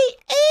me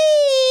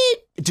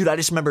up. Dude, I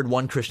just remembered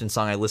one Christian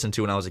song I listened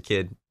to when I was a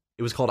kid.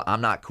 It was called I'm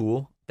Not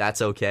Cool,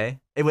 That's Okay.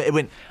 It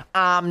went,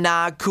 I'm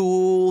not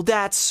cool,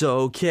 that's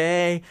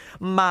okay.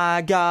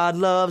 My God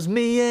loves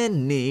me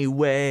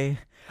anyway.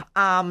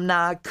 I'm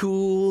not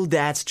cool,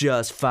 that's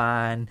just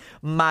fine.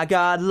 My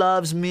God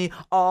loves me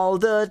all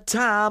the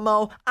time.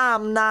 Oh,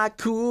 I'm not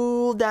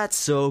cool,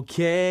 that's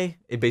okay.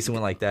 It basically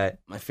went like that.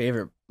 One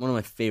of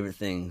my favorite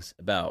things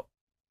about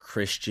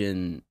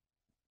Christian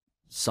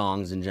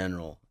songs in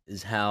general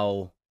is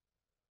how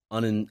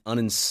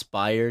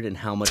uninspired and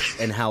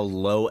how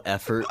low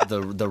effort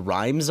the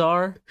rhymes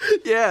are.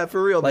 Yeah,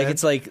 for real, man.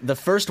 It's like the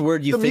first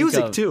word you think of. The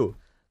music too.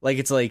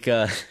 It's like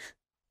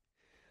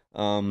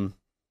all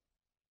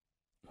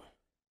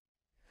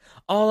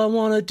I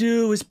want to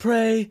do is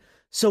pray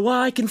so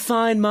I can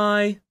find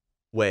my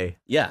way.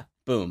 Yeah,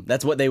 boom.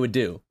 That's what they would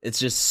do. It's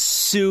just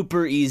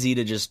super easy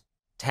to just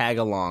tag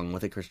along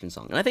with a Christian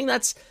song. And I think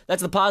that's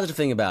the positive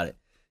thing about it.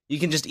 You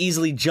can just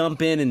easily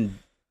jump in and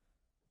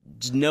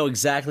just know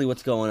exactly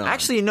what's going on.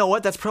 Actually, you know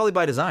what? That's probably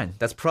by design.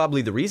 That's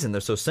probably the reason they're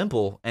so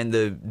simple and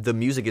the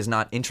music is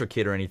not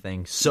intricate or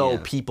anything, so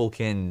people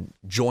can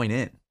join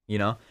in,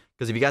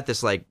 Because if you got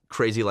this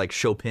crazy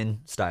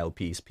Chopin style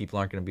piece, people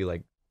aren't going to be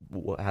like,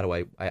 how do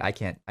I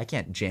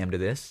can't jam to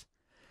this.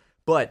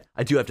 But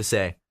I do have to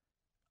say,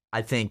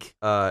 I think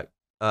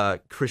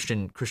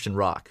Christian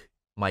rock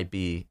might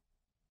be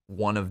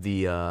one of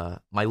the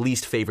my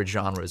least favorite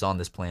genres on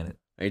this planet.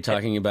 Are you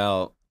talking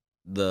about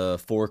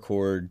the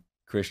 4-chord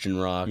Christian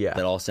rock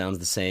that all sounds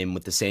the same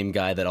with the same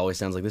guy that always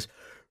sounds like this.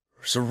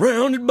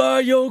 Surrounded by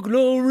your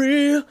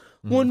glory,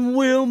 what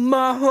will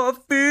my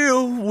heart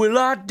feel? Will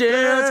I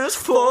dance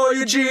for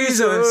you,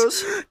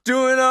 Jesus?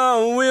 Doing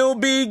all will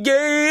be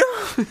gay.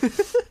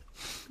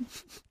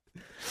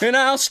 And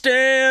I'll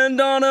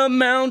stand on a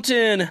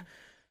mountain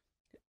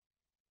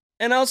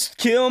and I'll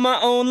kill my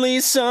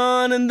only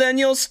son, and then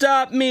you'll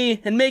stop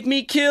me and make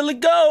me kill a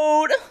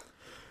goat.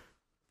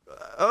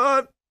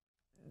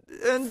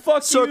 And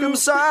fuck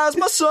circumcise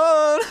my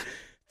son.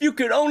 You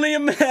could only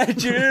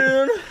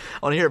imagine. I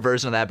want to hear a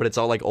version of that, but it's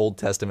all like Old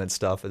Testament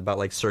stuff about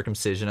like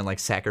circumcision and like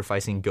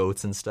sacrificing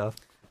goats and stuff.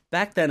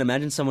 Back then,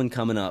 imagine someone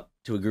coming up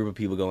to a group of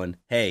people going,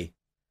 hey,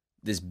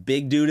 this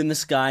big dude in the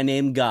sky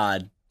named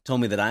God told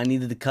me that I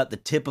needed to cut the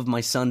tip of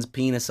my son's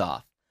penis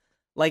off.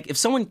 Like, if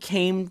someone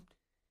came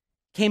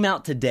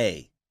out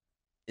today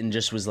and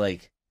just was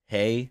like,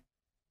 hey,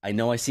 I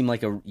know I seem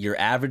like your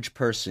average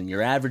person,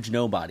 your average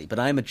nobody, but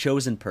I'm a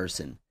chosen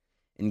person.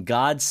 And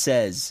God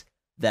says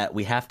that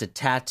we have to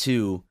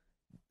tattoo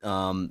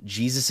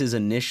Jesus'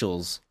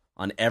 initials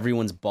on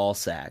everyone's ball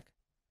sack.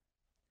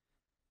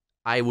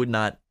 I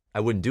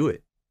wouldn't do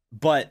it.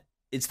 But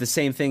it's the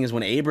same thing as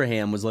when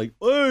Abraham was like,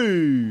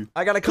 hey,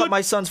 I got to cut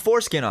my son's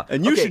foreskin off.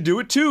 And you should do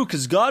it too,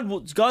 because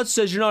God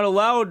says you're not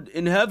allowed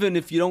in heaven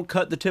if you don't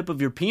cut the tip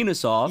of your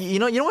penis off. You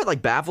know what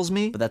like baffles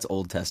me? But that's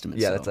Old Testament.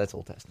 Yeah, so. that's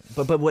Old Testament.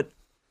 But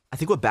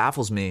what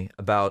baffles me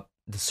about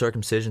the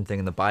circumcision thing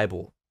in the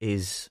Bible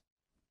is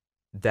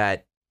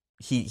that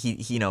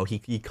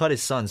he cut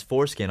his son's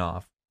foreskin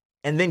off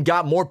and then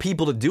got more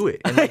people to do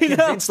it and like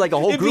convinced like a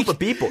whole group of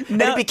people.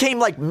 And it became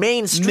like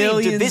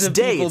mainstream. To this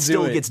day it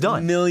still gets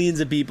done. Millions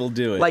of people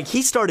do it. Like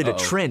he started a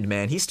trend,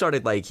 man. He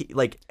started and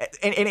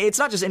it's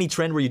not just any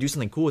trend where you do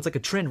something cool. It's like a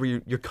trend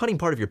where you're cutting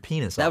part of your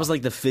penis off. That was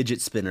like the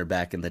fidget spinner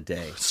back in the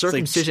day.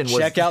 Circumcision was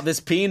check out this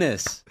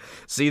penis.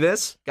 See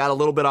this? Got a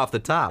little bit off the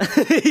top.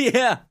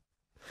 Yeah.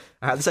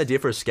 I had this idea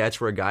for a sketch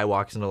where a guy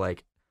walks into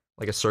like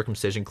a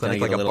circumcision clinic,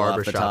 like a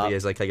barber shop. He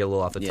has like a little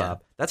off the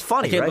top. That's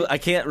funny, right? I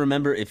can't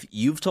remember if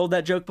you've told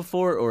that joke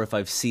before or if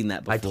I've seen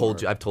that before.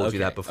 I've told you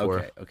that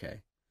before. Okay.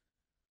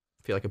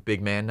 I feel like a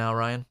big man now,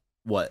 Ryan.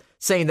 What?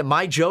 Saying that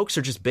my jokes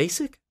are just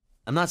basic?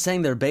 I'm not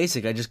saying they're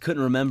basic. I just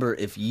couldn't remember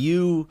if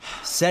you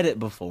said it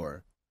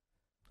before.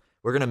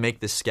 We're gonna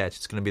make this sketch.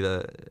 It's gonna be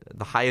the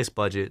highest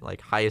budget,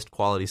 like highest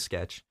quality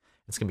sketch.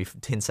 It's going to be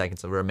 10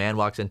 seconds where a man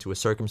walks into a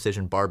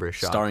circumcision barber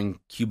shop. Starring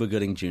Cuba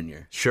Gooding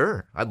Jr.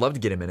 Sure. I'd love to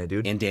get him in it,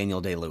 dude. And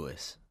Daniel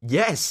Day-Lewis.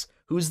 Yes.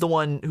 Who's the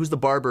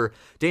barber?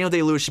 Daniel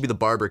Day-Lewis should be the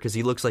barber because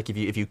he looks like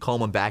if you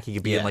comb him back, he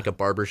could be in like a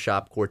barber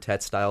shop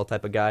quartet style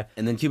type of guy.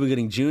 And then Cuba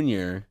Gooding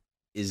Jr.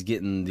 is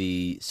getting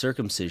the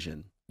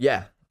circumcision.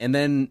 Yeah. And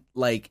then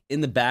like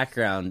in the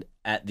background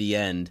at the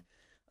end,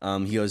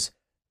 he goes,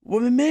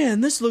 well,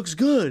 man, this looks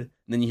good. And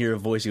then you hear a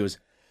voice, he goes,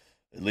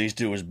 at least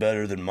it was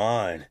better than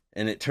mine.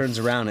 And it turns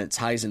around and it's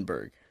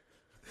Heisenberg.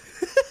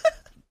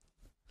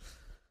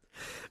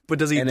 But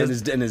does he? And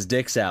his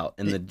dick's out,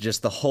 and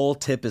just the whole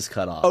tip is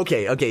cut off.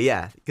 Okay,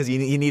 yeah, because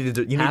you need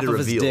to half of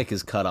reveal. His dick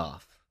is cut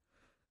off.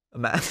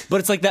 But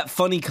it's like that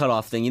funny cut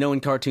off thing, you know, in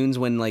cartoons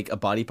when like a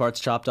body part's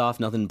chopped off,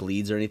 nothing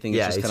bleeds or anything.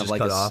 It's just kind of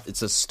like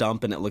it's a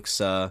stump, and it looks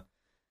kind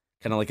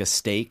of like a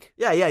steak.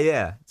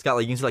 Yeah. It's got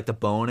like you can see like the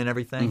bone and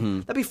everything. Mm-hmm.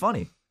 That'd be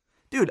funny,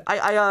 dude.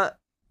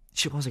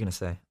 Shit, what was I gonna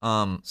say?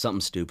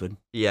 Something stupid.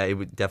 Yeah, it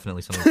would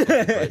definitely something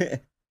stupid.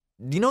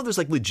 But, you know, there's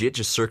like legit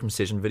just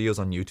circumcision videos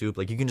on YouTube.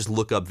 Like you can just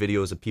look up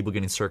videos of people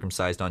getting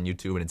circumcised on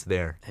YouTube, and it's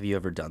there. Have you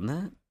ever done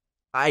that?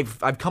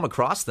 I've come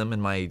across them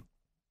in my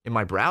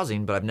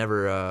browsing, but I've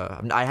never.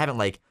 I haven't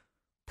like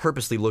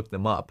purposely looked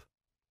them up.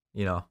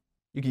 You know,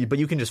 but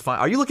you can just find.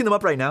 Are you looking them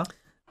up right now?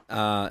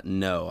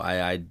 No,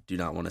 I do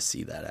not want to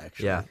see that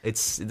actually. Yeah,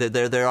 it's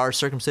there are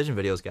circumcision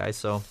videos, guys.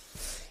 So.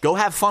 Go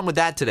have fun with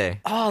that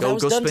today. Oh, that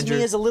was done to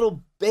me as a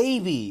little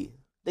baby.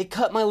 They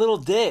cut my little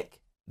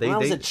dick when I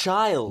was a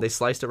child. They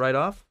sliced it right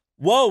off?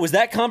 Whoa, was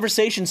that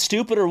conversation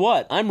stupid or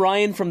what? I'm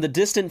Ryan from the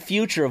distant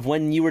future of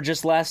when you were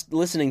just last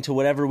listening to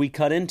whatever we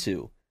cut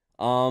into.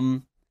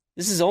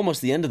 This is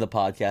almost the end of the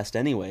podcast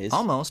anyways.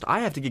 Almost.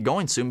 I have to get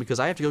going soon because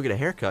I have to go get a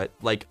haircut,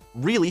 like,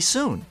 really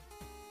soon.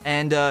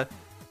 And,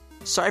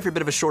 sorry for a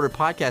bit of a shorter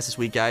podcast this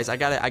week, guys. I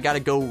gotta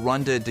go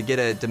run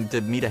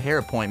to meet a hair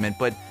appointment.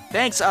 But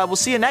thanks. We'll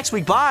see you next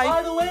week. Bye.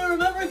 By the way,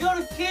 remember to go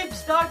to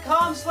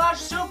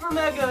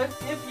Keeps.com/supermega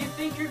if you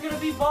think you're gonna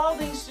be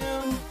balding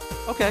soon.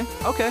 Okay.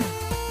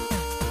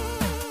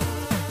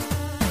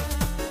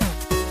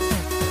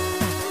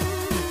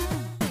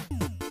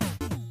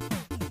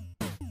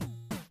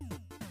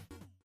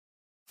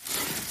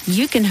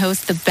 You can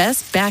host the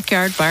best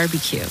backyard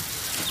barbecue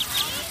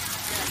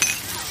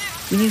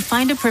when you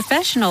find a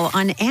professional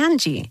on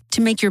Angie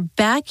to make your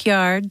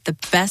backyard the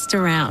best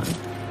around.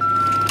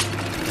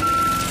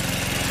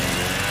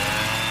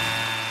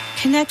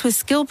 Connect with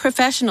skilled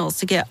professionals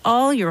to get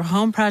all your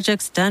home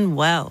projects done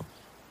well.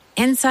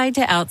 Inside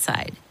to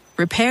outside,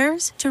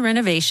 repairs to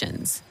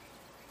renovations.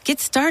 Get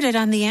started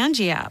on the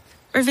Angie app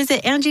or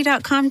visit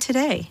Angie.com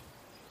today.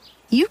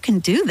 you can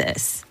do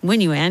this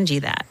when you Angie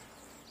that.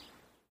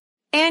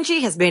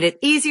 Angie has made it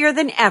easier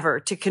than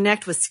ever to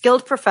connect with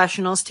skilled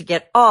professionals to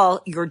get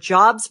all your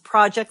jobs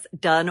projects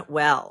done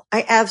well.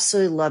 I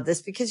absolutely love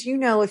this because, you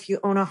know, if you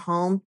own a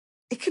home,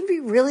 it can be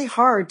really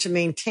hard to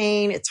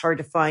maintain. It's hard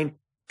to find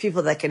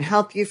people that can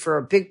help you for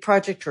a big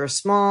project or a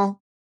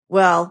small.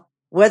 Well,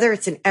 whether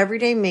it's in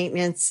everyday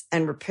maintenance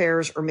and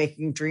repairs or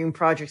making dream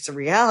projects a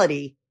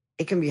reality,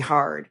 it can be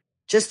hard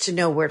just to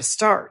know where to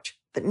start.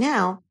 But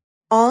now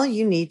all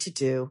you need to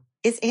do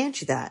is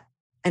Angie that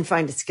and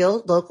find a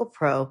skilled local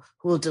pro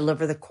who will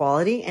deliver the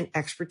quality and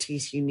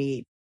expertise you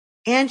need.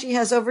 Angie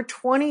has over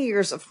 20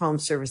 years of home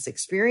service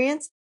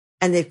experience,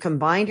 and they've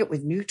combined it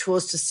with new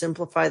tools to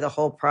simplify the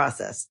whole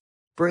process.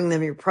 Bring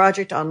them your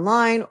project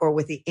online or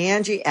with the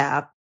Angie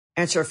app,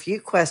 answer a few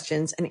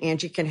questions, and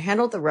Angie can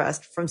handle the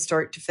rest from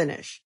start to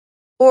finish.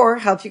 Or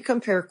help you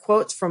compare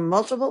quotes from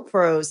multiple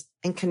pros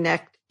and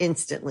connect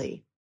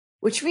instantly,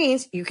 which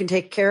means you can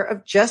take care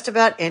of just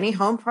about any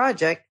home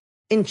project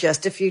in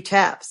just a few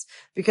taps.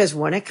 Because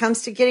when it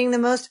comes to getting the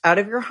most out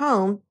of your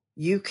home,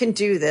 you can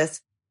do this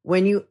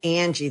when you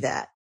Angie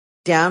that.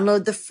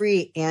 Download the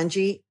free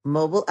Angie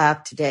mobile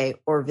app today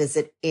or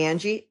visit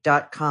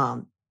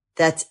Angie.com.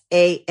 That's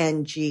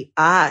ANGI.com.